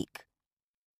the wake.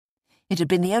 It had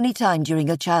been the only time during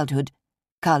her childhood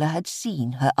Carla had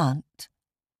seen her aunt.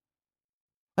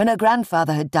 When her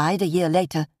grandfather had died a year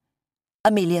later,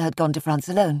 Amelia had gone to France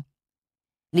alone,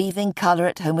 leaving Carla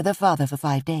at home with her father for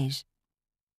 5 days.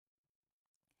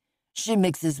 "She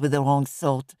mixes with the wrong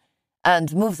sort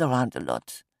and moves around a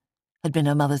lot," had been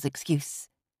her mother's excuse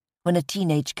when a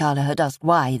teenage Carla had asked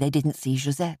why they didn't see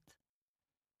Josette.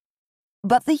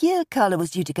 But the year Carla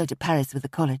was due to go to Paris with the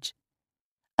college,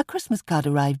 a Christmas card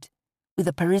arrived with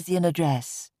a Parisian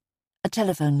address, a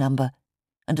telephone number,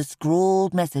 and a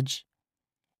scrawled message,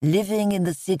 "Living in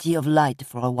the City of Light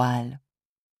for a while."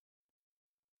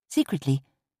 Secretly,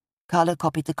 Carla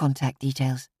copied the contact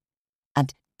details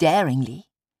and, daringly,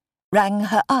 rang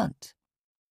her aunt.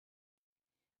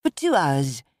 For 2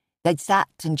 hours, they'd sat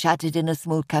and chatted in a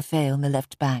small café on the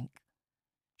left bank.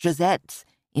 Josette,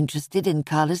 interested in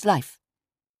Carla's life,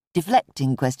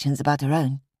 deflecting questions about her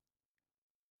own.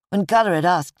 When Carla had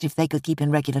asked if they could keep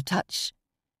in regular touch,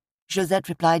 Josette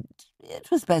replied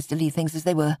it was best to leave things as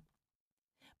they were.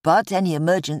 But any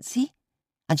emergency,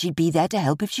 and she'd be there to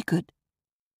help if she could.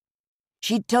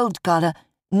 She'd told Carla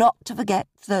not to forget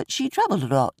that she travelled a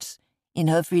lot in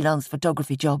her freelance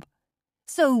photography job,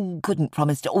 so couldn't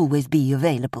promise to always be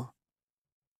available.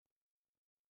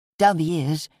 Down the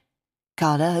years,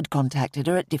 Carla had contacted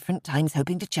her at different times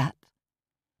hoping to chat,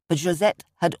 but Josette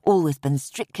had always been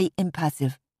strictly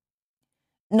impassive.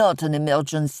 "Not an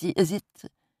emergency, is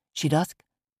it?" she'd ask,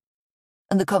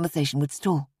 and the conversation would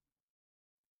stall.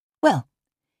 Well,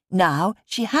 now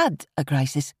she had a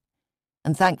crisis,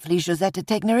 and thankfully Josette had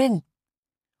taken her in,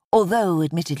 although,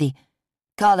 admittedly,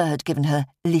 Carla had given her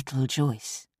little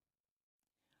choice.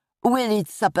 "We'll eat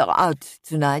supper out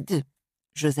tonight,"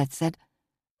 Josette said,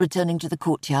 returning to the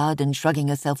courtyard and shrugging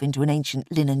herself into an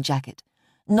ancient linen jacket.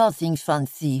 "Nothing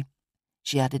fancy,"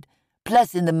 she added.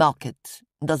 "Place in the market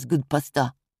does good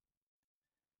pasta."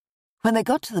 When they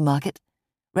got to the market,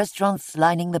 restaurants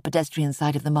lining the pedestrian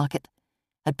side of the market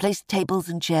had placed tables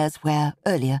and chairs where,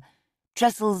 earlier,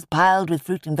 trestles piled with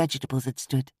fruit and vegetables had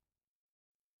stood.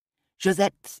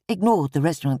 Josette ignored the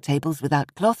restaurant tables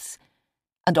without cloths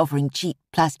and offering cheap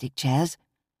plastic chairs,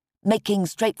 making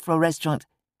straight for a restaurant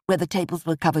where the tables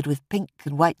were covered with pink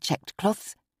and white checked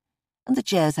cloths, and the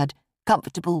chairs had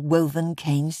comfortable woven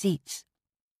cane seats.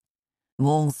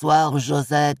 "Bonsoir,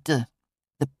 Josette,"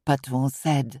 the patron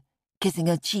said, kissing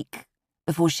her cheek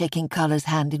before shaking Carla's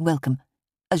hand in welcome,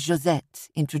 as Josette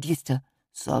introduced her.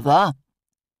 "Ça va?"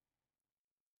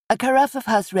 A carafe of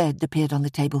house red appeared on the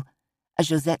table as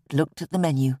Josette looked at the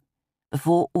menu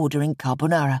before ordering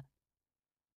carbonara.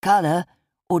 Carla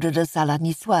ordered a salad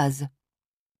niçoise.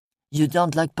 "You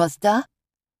don't like pasta?"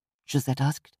 Josette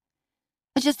asked.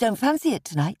 "I just don't fancy it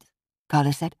tonight,"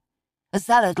 Carla said. "A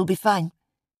salad'll be fine.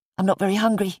 I'm not very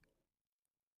hungry."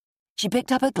 She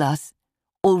picked up her glass,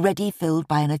 already filled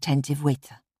by an attentive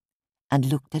waiter, and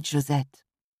looked at Josette.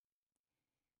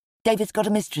 "David's got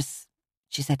a mistress,"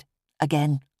 she said,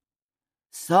 again.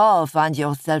 "So find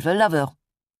yourself a lover,"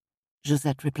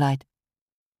 Josette replied.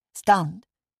 Stunned,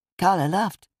 Carla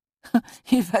laughed.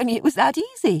 "If only it was that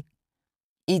easy."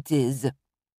 "It is."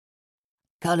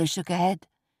 Carla shook her head.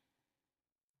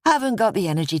 "Haven't got the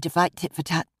energy to fight tit for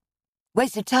tat.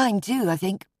 Waste of time, too, I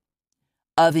think."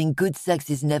 "Having good sex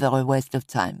is never a waste of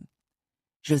time,"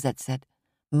 Josette said.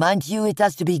 "Mind you, it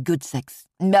has to be good sex.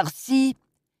 Merci."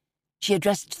 She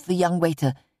addressed the young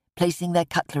waiter, placing their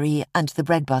cutlery and the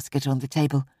bread basket on the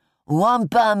table. "One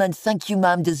palm and thank you,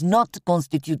 ma'am, does not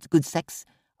constitute good sex,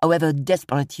 however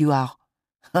desperate you are.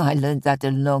 I learned that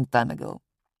a long time ago."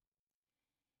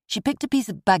 She picked a piece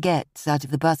of baguette out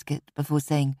of the basket before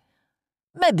saying,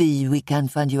 "Maybe we can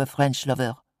find you a French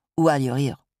lover while you're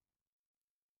here."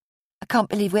 "I can't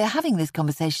believe we're having this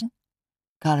conversation,"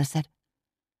 Carla said.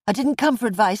 "I didn't come for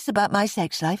advice about my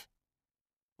sex life."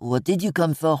 "What did you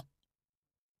come for?"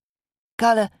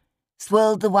 Carla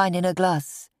swirled the wine in her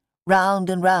glass, round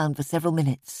and round for several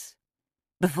minutes,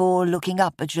 before looking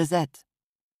up at Josette.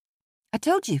 "I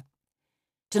told you,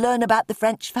 to learn about the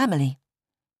French family,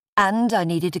 and I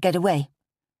needed to get away.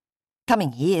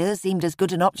 Coming here seemed as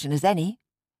good an option as any.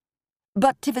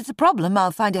 But if it's a problem,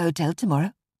 I'll find a hotel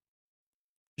tomorrow."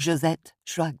 Josette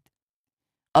shrugged.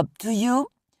 "Up to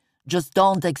you. Just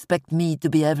don't expect me to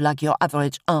behave like your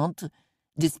average aunt,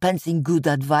 dispensing good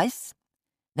advice.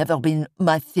 Never been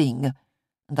my thing,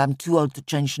 and I'm too old to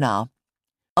change now.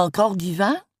 Encore du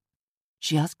vin?"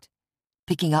 she asked,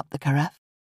 picking up the carafe.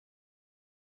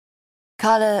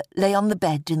 Carla lay on the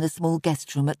bed in the small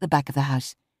guest room at the back of the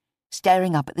house,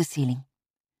 staring up at the ceiling,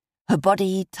 her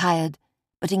body tired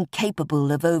but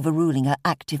incapable of overruling her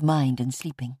active mind and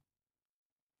sleeping.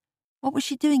 What was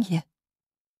she doing here?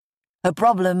 Her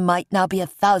problem might now be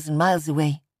 1,000 miles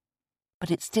away,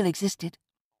 but it still existed.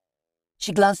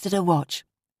 She glanced at her watch.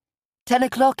 10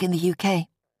 o'clock in the UK.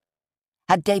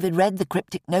 Had David read the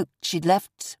cryptic note she'd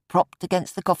left propped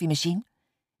against the coffee machine,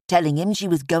 telling him she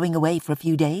was going away for a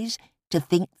few days to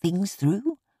think things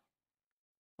through?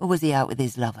 Or was he out with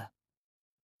his lover?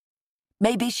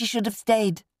 Maybe she should have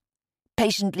stayed,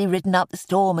 patiently ridden out the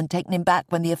storm and taken him back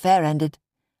when the affair ended,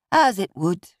 as it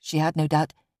would, she had no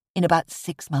doubt, in about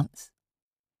 6 months.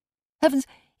 Heavens,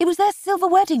 it was their silver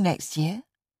wedding next year.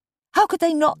 How could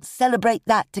they not celebrate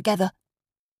that together?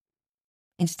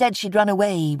 Instead, she'd run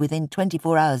away within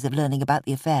 24 hours of learning about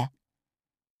the affair,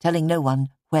 telling no one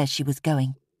where she was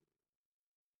going.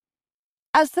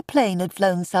 As the plane had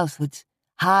flown southwards,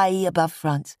 high above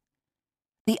France,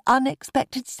 the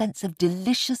unexpected sense of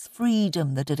delicious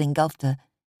freedom that had engulfed her,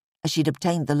 as she'd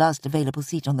obtained the last available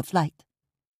seat on the flight,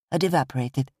 had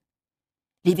evaporated,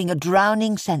 leaving a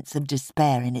drowning sense of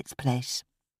despair in its place.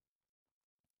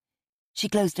 She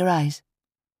closed her eyes.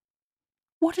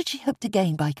 What had she hoped to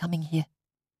gain by coming here?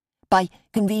 By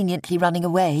conveniently running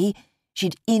away,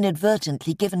 she'd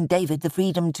inadvertently given David the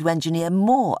freedom to engineer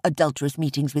more adulterous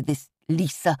meetings with this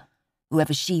Lisa,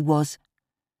 whoever she was.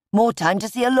 More time to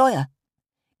see a lawyer.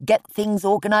 Get things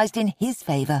organised in his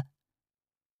favour.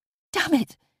 Damn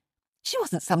it! She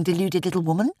wasn't some deluded little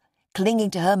woman,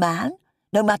 clinging to her man,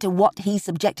 no matter what he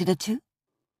subjected her to.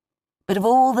 But of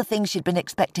all the things she'd been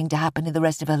expecting to happen in the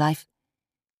rest of her life,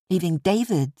 leaving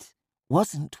David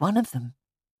wasn't one of them.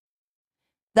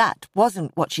 That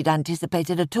wasn't what she'd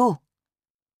anticipated at all.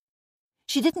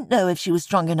 She didn't know if she was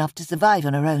strong enough to survive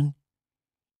on her own,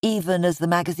 even as the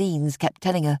magazines kept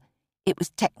telling her it was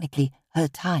technically her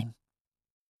time.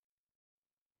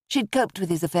 She'd coped with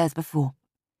his affairs before,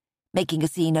 making a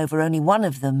scene over only one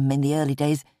of them in the early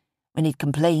days when he'd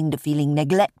complained of feeling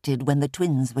neglected when the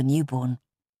twins were newborn.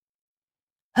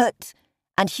 Hurt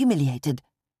and humiliated,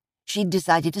 she'd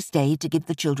decided to stay to give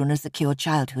the children a secure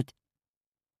childhood.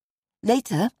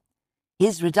 Later,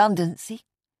 his redundancy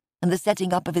and the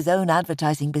setting up of his own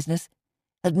advertising business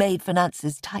had made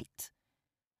finances tight,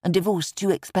 and divorce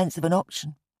too expensive an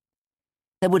option.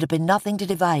 There would have been nothing to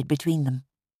divide between them.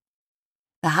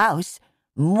 The house,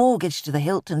 mortgaged to the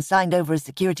hilt and signed over as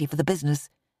security for the business,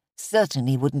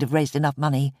 certainly wouldn't have raised enough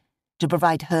money to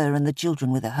provide her and the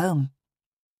children with a home.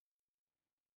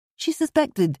 She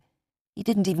suspected he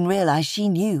didn't even realise she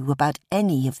knew about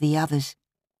any of the others.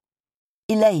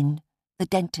 Elaine, the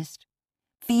dentist,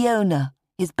 Fiona,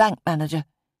 his bank manager,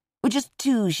 were just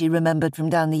two she remembered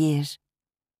from down the years.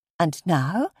 And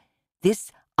now,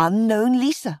 this unknown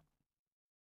Lisa.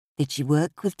 Did she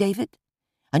work with David,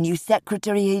 a new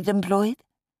secretary he'd employed?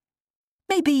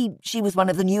 Maybe she was one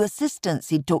of the new assistants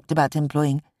he'd talked about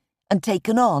employing and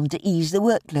taken on to ease the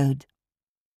workload.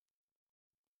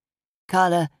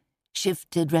 Carla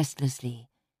shifted restlessly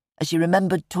as she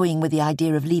remembered toying with the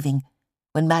idea of leaving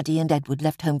when Maddie and Edward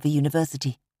left home for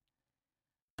university.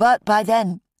 But by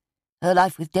then, her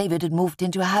life with David had morphed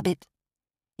into a habit.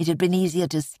 It had been easier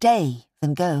to stay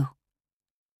than go.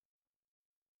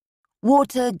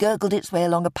 Water gurgled its way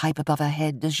along a pipe above her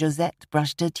head as Josette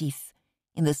brushed her teeth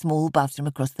in the small bathroom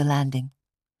across the landing.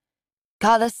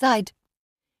 Carla sighed,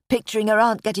 picturing her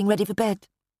aunt getting ready for bed.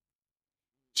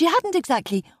 She hadn't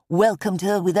exactly welcomed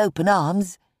her with open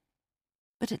arms,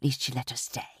 but at least she let her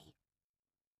stay.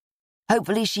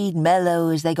 Hopefully she'd mellow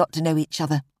as they got to know each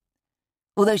other,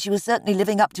 although she was certainly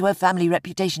living up to her family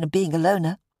reputation of being a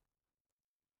loner.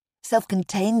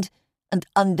 Self-contained and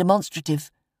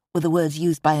undemonstrative were the words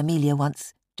used by Amelia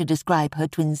once to describe her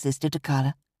twin sister to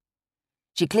Carla.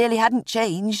 She clearly hadn't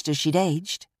changed as she'd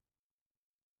aged.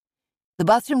 The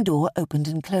bathroom door opened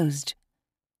and closed.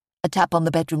 A tap on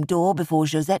the bedroom door before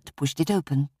Josette pushed it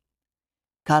open.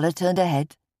 Carla turned her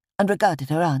head and regarded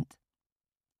her aunt.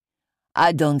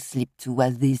 "I don't sleep too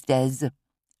well these days,"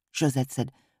 Josette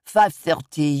said.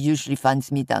 5:30 usually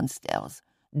finds me downstairs.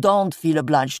 Don't feel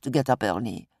obliged to get up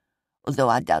early, although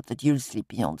I doubt that you'll sleep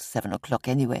beyond 7 o'clock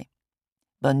anyway.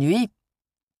 Bonne nuit."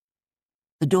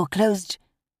 The door closed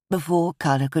before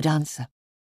Carla could answer.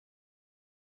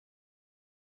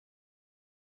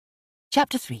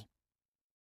 Chapter 3.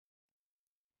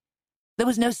 There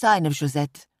was no sign of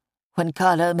Josette when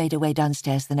Carla made her way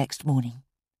downstairs the next morning.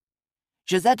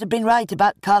 Josette had been right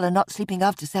about Carla not sleeping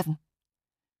after 7.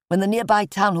 When the nearby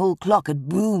town hall clock had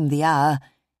boomed the hour,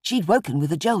 she'd woken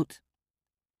with a jolt.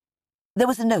 There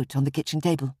was a note on the kitchen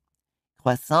table.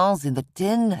 "Croissants in the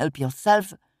tin, help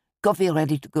yourself, coffee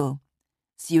ready to go.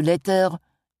 See you later,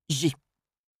 J."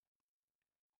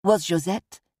 Was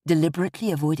Josette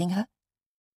deliberately avoiding her?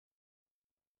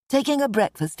 Taking her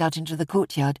breakfast out into the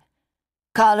courtyard,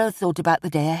 Carla thought about the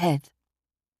day ahead.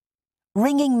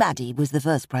 Ringing Maddie was the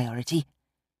first priority.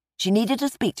 She needed to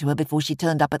speak to her before she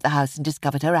turned up at the house and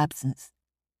discovered her absence.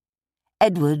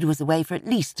 Edward was away for at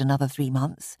least another 3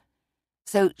 months,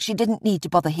 so she didn't need to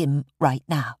bother him right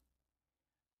now.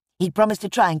 He'd promised to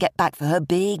try and get back for her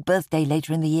big birthday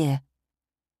later in the year.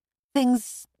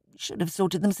 Things should have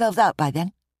sorted themselves out by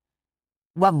then,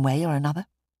 one way or another.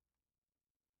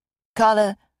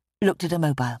 Carla looked at her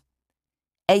mobile.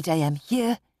 8 a.m.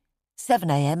 here, 7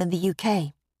 a.m. in the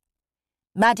UK.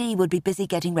 Maddie would be busy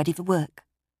getting ready for work.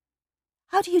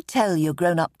 How do you tell your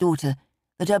grown-up daughter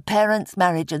that her parents'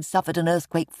 marriage had suffered an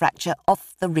earthquake fracture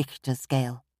off the Richter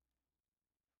scale?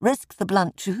 Risk the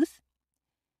blunt truth?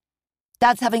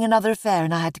 Dad's having another affair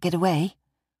and I had to get away.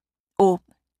 Or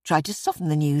try to soften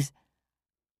the news.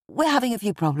 We're having a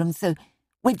few problems, so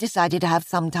we've decided to have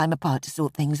some time apart to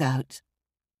sort things out.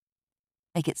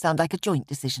 Make it sound like a joint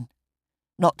decision,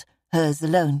 not hers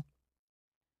alone.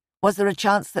 Was there a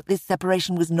chance that this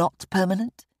separation was not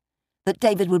permanent? That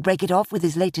David would break it off with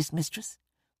his latest mistress?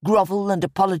 Grovel and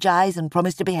apologise and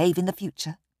promise to behave in the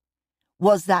future?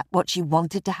 Was that what she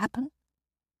wanted to happen?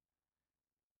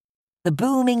 The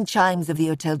booming chimes of the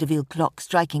Hôtel de Ville clock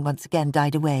striking once again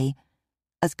died away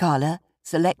as Carla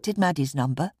selected Maddie's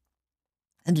number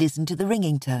and listened to the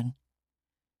ringing tone.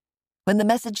 When the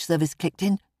message service clicked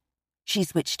in, she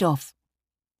switched off.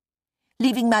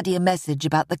 Leaving Maddie a message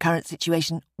about the current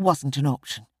situation wasn't an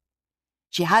option.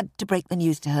 She had to break the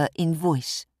news to her in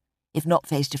voice, if not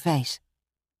face-to-face.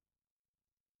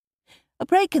 A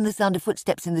break in the sound of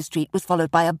footsteps in the street was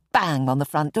followed by a bang on the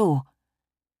front door.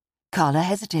 Carla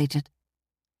hesitated.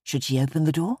 Should she open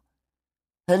the door?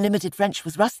 Her limited French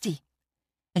was rusty,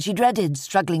 and she dreaded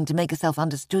struggling to make herself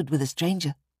understood with a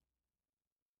stranger.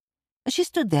 As she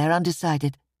stood there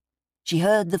undecided, she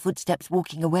heard the footsteps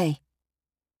walking away.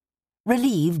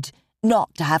 Relieved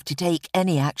not to have to take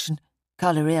any action,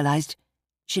 Carla realised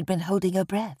she'd been holding her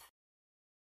breath.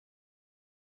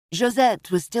 Josette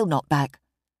was still not back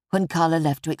when Carla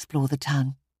left to explore the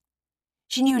town.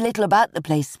 She knew little about the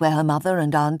place where her mother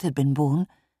and aunt had been born,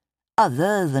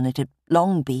 other than it had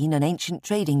long been an ancient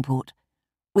trading port,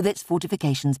 with its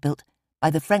fortifications built by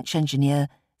the French engineer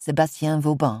Sébastien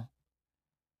Vauban.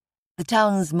 The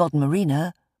town's modern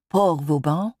marina, Port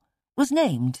Vauban, was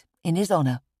named in his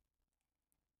honour.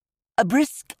 A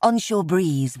brisk onshore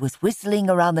breeze was whistling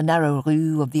around the narrow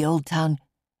rue of the old town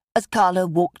as Carla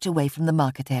walked away from the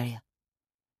market area.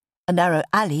 A narrow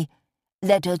alley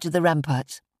led her to the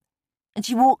ramparts, and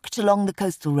she walked along the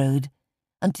coastal road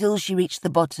until she reached the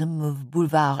bottom of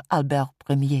Boulevard Albert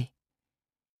Premier,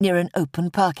 near an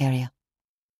open park area.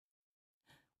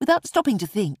 Without stopping to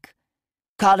think,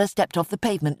 Carla stepped off the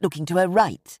pavement looking to her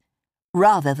right,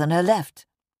 rather than her left,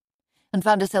 and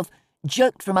found herself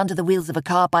jerked from under the wheels of a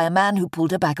car by a man who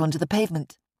pulled her back onto the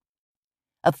pavement.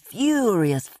 A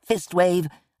furious fist wave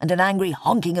and an angry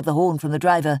honking of the horn from the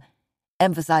driver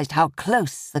emphasised how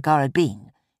close the car had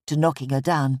been to knocking her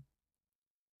down.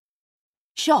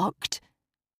 Shocked,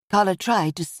 Carla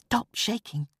tried to stop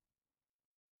shaking.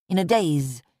 In a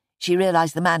daze, she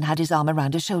realised the man had his arm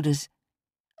around her shoulders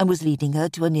and was leading her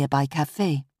to a nearby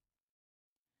café.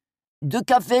 "Du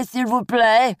café, s'il vous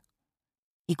plaît,"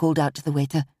 he called out to the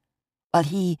waiter, while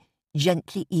he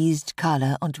gently eased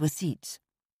Carla onto a seat.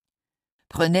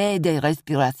 "Prenez des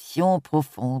respirations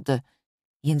profondes,"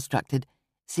 he instructed,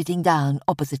 sitting down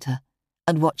opposite her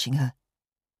and watching her.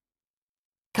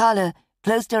 Carla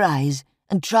closed her eyes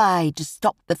and tried to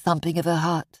stop the thumping of her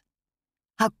heart.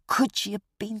 How could she have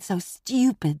been so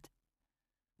stupid?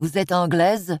 "Vous êtes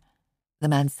anglaise?" the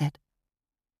man said.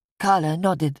 Carla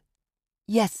nodded.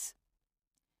 "Yes."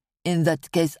 "In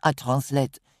that case, I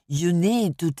translate. You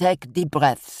need to take deep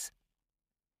breaths."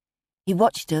 He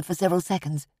watched her for several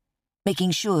seconds,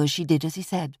 making sure she did as he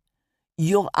said.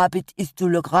 "Your habit is to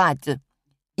look right.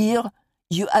 Here,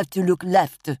 you have to look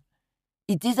left.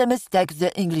 It is a mistake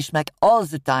the English make all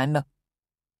the time."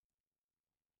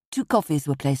 2 coffees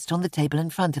were placed on the table in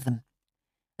front of them,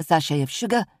 a sachet of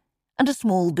sugar and a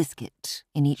small biscuit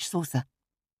in each saucer.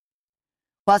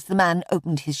 Whilst the man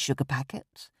opened his sugar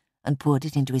packet and poured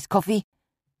it into his coffee,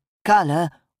 Carla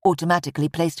automatically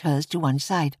placed hers to one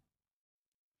side.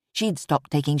 She'd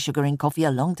stopped taking sugar in coffee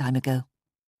a long time ago.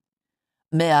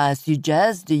 "May I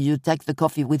suggest you take the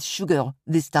coffee with sugar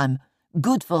this time?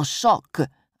 Good for shock,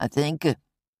 I think."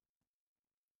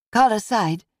 Carla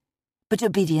sighed, but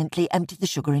obediently emptied the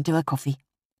sugar into her coffee,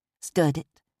 stirred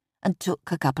it, and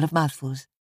took a couple of mouthfuls.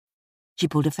 She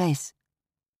pulled her face.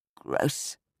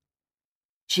 Gross.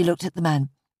 She looked at the man.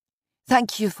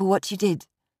 "Thank you for what you did.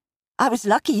 I was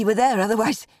lucky you were there,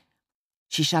 otherwise—"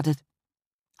 She shuddered.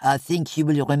 I think you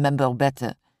will remember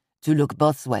better to look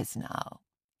both ways now,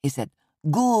 he said.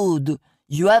 Good,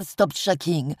 you have stopped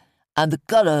shaking, and the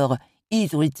color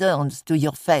is returned to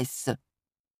your face.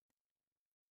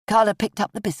 Carla picked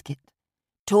up the biscuit,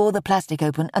 tore the plastic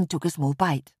open, and took a small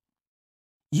bite.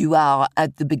 You are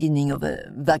at the beginning of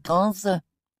vacances?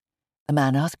 The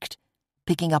man asked,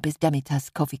 picking up his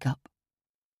demitasse coffee cup.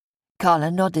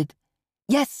 Carla nodded.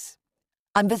 Yes,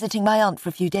 I'm visiting my aunt for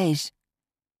a few days.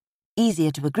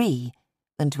 Easier to agree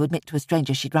than to admit to a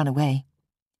stranger she'd run away.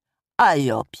 I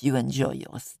hope you enjoy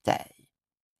your stay,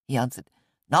 he answered.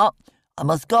 No, I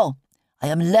must go. I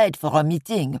am late for a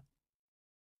meeting.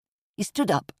 He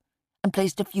stood up and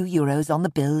placed a few euros on the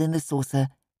bill in the saucer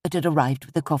that had arrived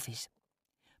with the coffees.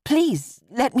 Please,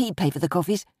 let me pay for the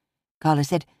coffees, Carla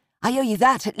said. I owe you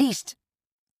that, at least.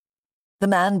 The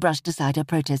man brushed aside her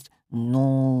protest.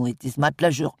 No, it is my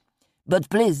pleasure. But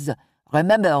please,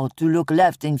 remember to look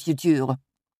left in future.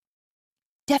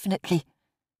 Definitely,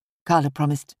 Carla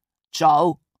promised.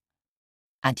 Ciao.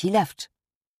 And he left.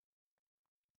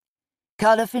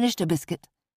 Carla finished her biscuit,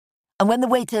 and when the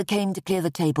waiter came to clear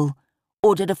the table,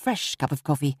 ordered a fresh cup of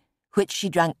coffee, which she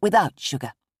drank without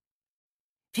sugar.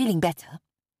 Feeling better,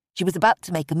 she was about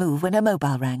to make a move when her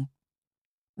mobile rang.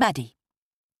 Maddie.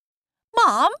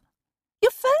 Mom,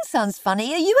 your phone sounds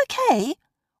funny. Are you okay?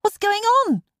 What's going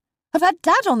on? I've had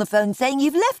Dad on the phone saying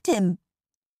you've left him.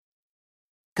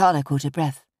 Carla caught her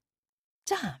breath.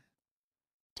 Damn.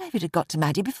 David had got to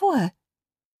Maddie before her.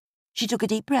 She took a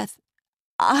deep breath.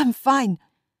 I'm fine.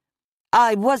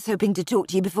 I was hoping to talk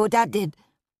to you before Dad did.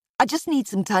 I just need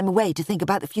some time away to think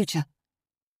about the future.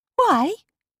 Why?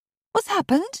 What's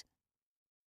happened?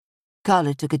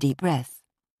 Carla took a deep breath.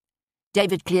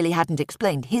 David clearly hadn't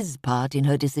explained his part in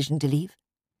her decision to leave.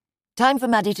 Time for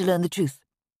Maddie to learn the truth.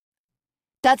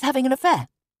 Dad's having an affair.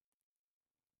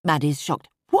 Maddie's shocked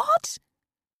 "What?"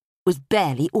 was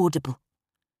barely audible.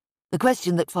 The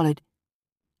question that followed,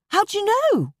 "How'd you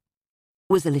know?"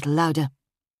 was a little louder.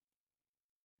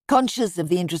 Conscious of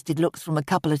the interested looks from a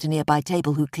couple at a nearby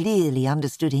table who clearly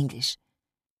understood English,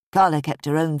 Carla kept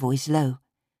her own voice low.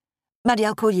 Maddie,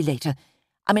 I'll call you later.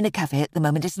 I'm in a cafe at the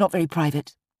moment. It's not very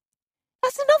private.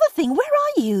 That's another thing. Where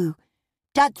are you?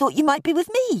 Dad thought you might be with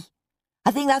me.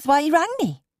 I think that's why he rang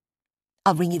me.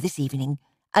 I'll ring you this evening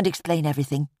and explain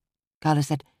everything, Carla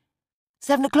said.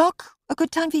 7 o'clock? A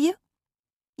good time for you?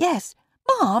 Yes.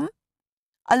 Mom,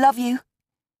 I love you.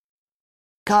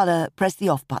 Carla pressed the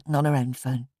off button on her own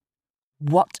phone.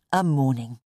 What a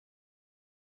morning.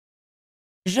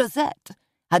 Josette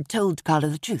had told Carla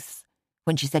the truth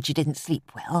when she said she didn't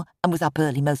sleep well and was up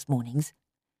early most mornings.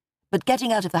 But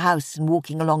getting out of the house and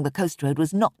walking along the coast road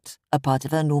was not a part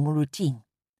of her normal routine.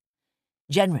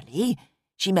 Generally,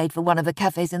 she made for one of the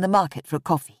cafes in the market for a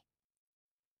coffee.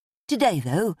 Today,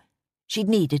 though, she'd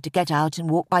needed to get out and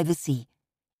walk by the sea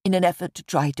in an effort to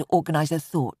try to organise her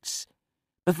thoughts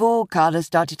before Carla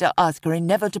started to ask her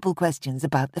inevitable questions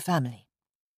about the family.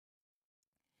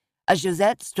 As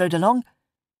Josette strode along,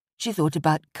 she thought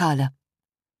about Carla,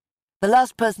 the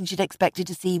last person she'd expected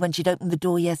to see when she'd opened the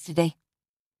door yesterday.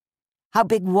 How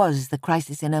big was the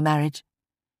crisis in her marriage?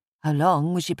 How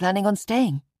long was she planning on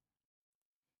staying?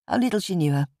 How little she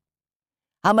knew her.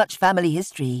 How much family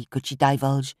history could she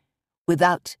divulge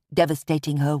without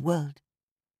devastating her world?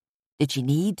 Did she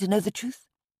need to know the truth?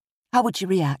 How would she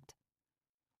react?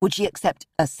 Would she accept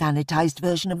a sanitized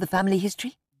version of the family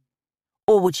history?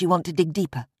 Or would she want to dig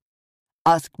deeper?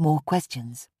 Ask more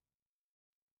questions?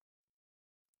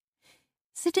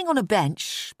 Sitting on a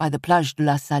bench by the Plage de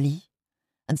la Salie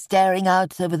and staring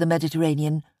out over the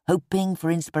Mediterranean, hoping for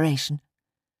inspiration,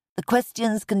 the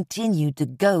questions continued to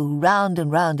go round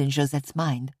and round in Josette's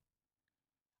mind.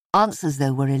 Answers,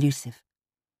 though, were elusive.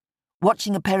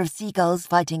 Watching a pair of seagulls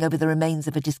fighting over the remains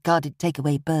of a discarded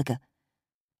takeaway burger,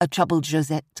 a troubled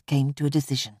Josette came to a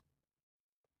decision.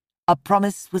 A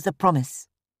promise was a promise,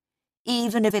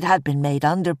 even if it had been made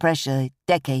under pressure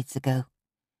decades ago.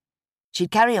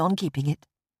 She'd carry on keeping it.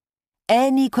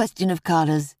 Any question of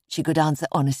Carla's she could answer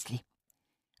honestly.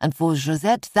 And for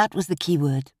Josette, that was the key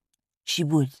word. She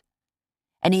would.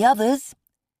 Any others?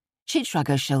 She'd shrug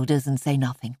her shoulders and say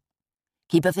nothing.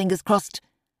 Keep her fingers crossed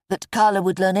that Carla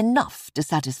would learn enough to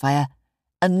satisfy her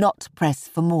and not press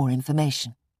for more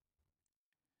information.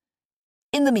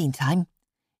 In the meantime,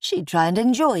 she'd try and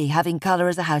enjoy having Carla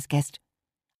as a houseguest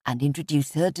and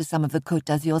introduce her to some of the Côte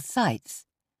d'Azur sights.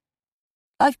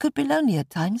 Life could be lonely at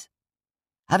times.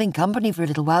 Having company for a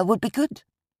little while would be good.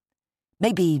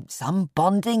 Maybe some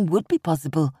bonding would be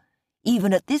possible,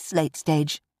 even at this late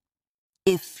stage,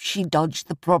 if she dodged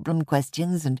the problem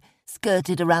questions and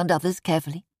skirted around others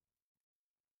carefully.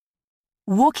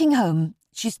 Walking home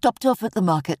she stopped off at the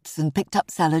market and picked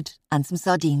up salad and some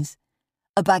sardines,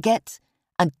 a baguette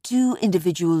and 2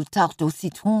 individual tartes au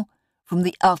citron from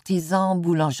the artisan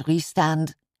boulangerie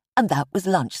stand, and that was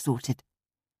lunch sorted.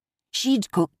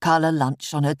 She'd cooked Carla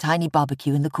lunch on her tiny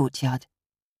barbecue in the courtyard.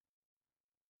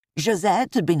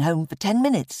 Josette had been home for 10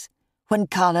 minutes when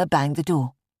Carla banged the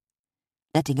door.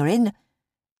 Letting her in,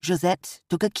 Josette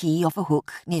took a key off a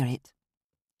hook near it.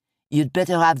 "You'd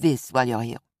better have this while you're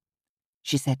here,"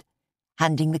 she said,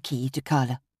 handing the key to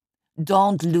Carla.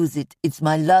 "Don't lose it. It's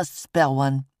my last spare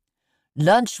one.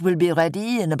 Lunch will be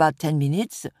ready in about 10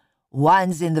 minutes.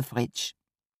 Wine's in the fridge."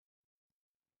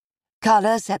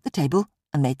 Carla set the table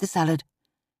and made the salad,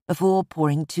 before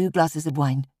pouring 2 glasses of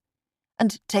wine,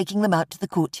 and taking them out to the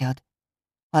courtyard,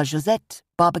 while Josette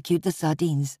barbecued the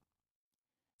sardines.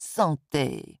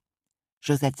 "Santé,"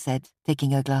 Josette said,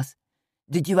 taking her glass.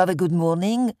 "Did you have a good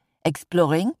morning,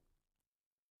 exploring?"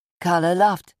 Carla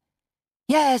laughed.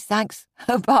 "Yes, thanks,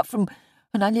 apart from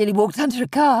when I nearly walked under a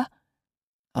car."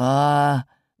 "Ah,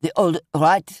 the old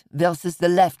right versus the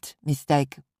left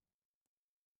mistake."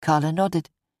 Carla nodded.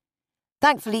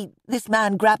 "Thankfully, this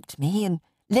man grabbed me and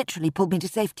literally pulled me to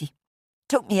safety.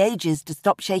 Took me ages to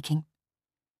stop shaking.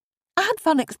 I had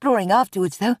fun exploring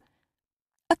afterwards, though.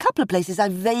 A couple of places I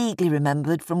vaguely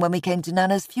remembered from when we came to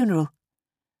Nana's funeral.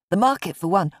 The market, for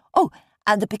one. Oh,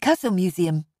 and the Picasso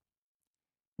Museum."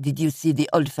 "Did you see the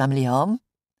old family home?"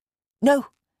 "No.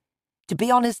 To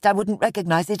be honest, I wouldn't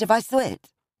recognize it if I saw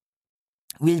it."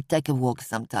 "We'll take a walk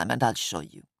sometime and I'll show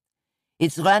you.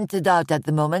 It's rented out at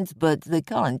the moment, but the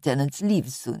current tenants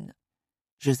leave soon,"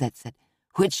 Josette said,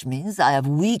 "which means I have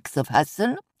weeks of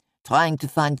hassle trying to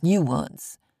find new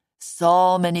ones.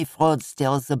 So many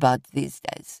fraudsters about these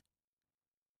days."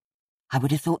 "I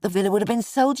would have thought the villa would have been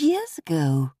sold years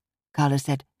ago," Carla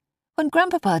said, "when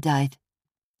Grandpapa died."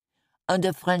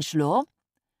 "Under French law,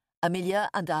 Amelia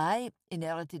and I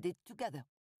inherited it together."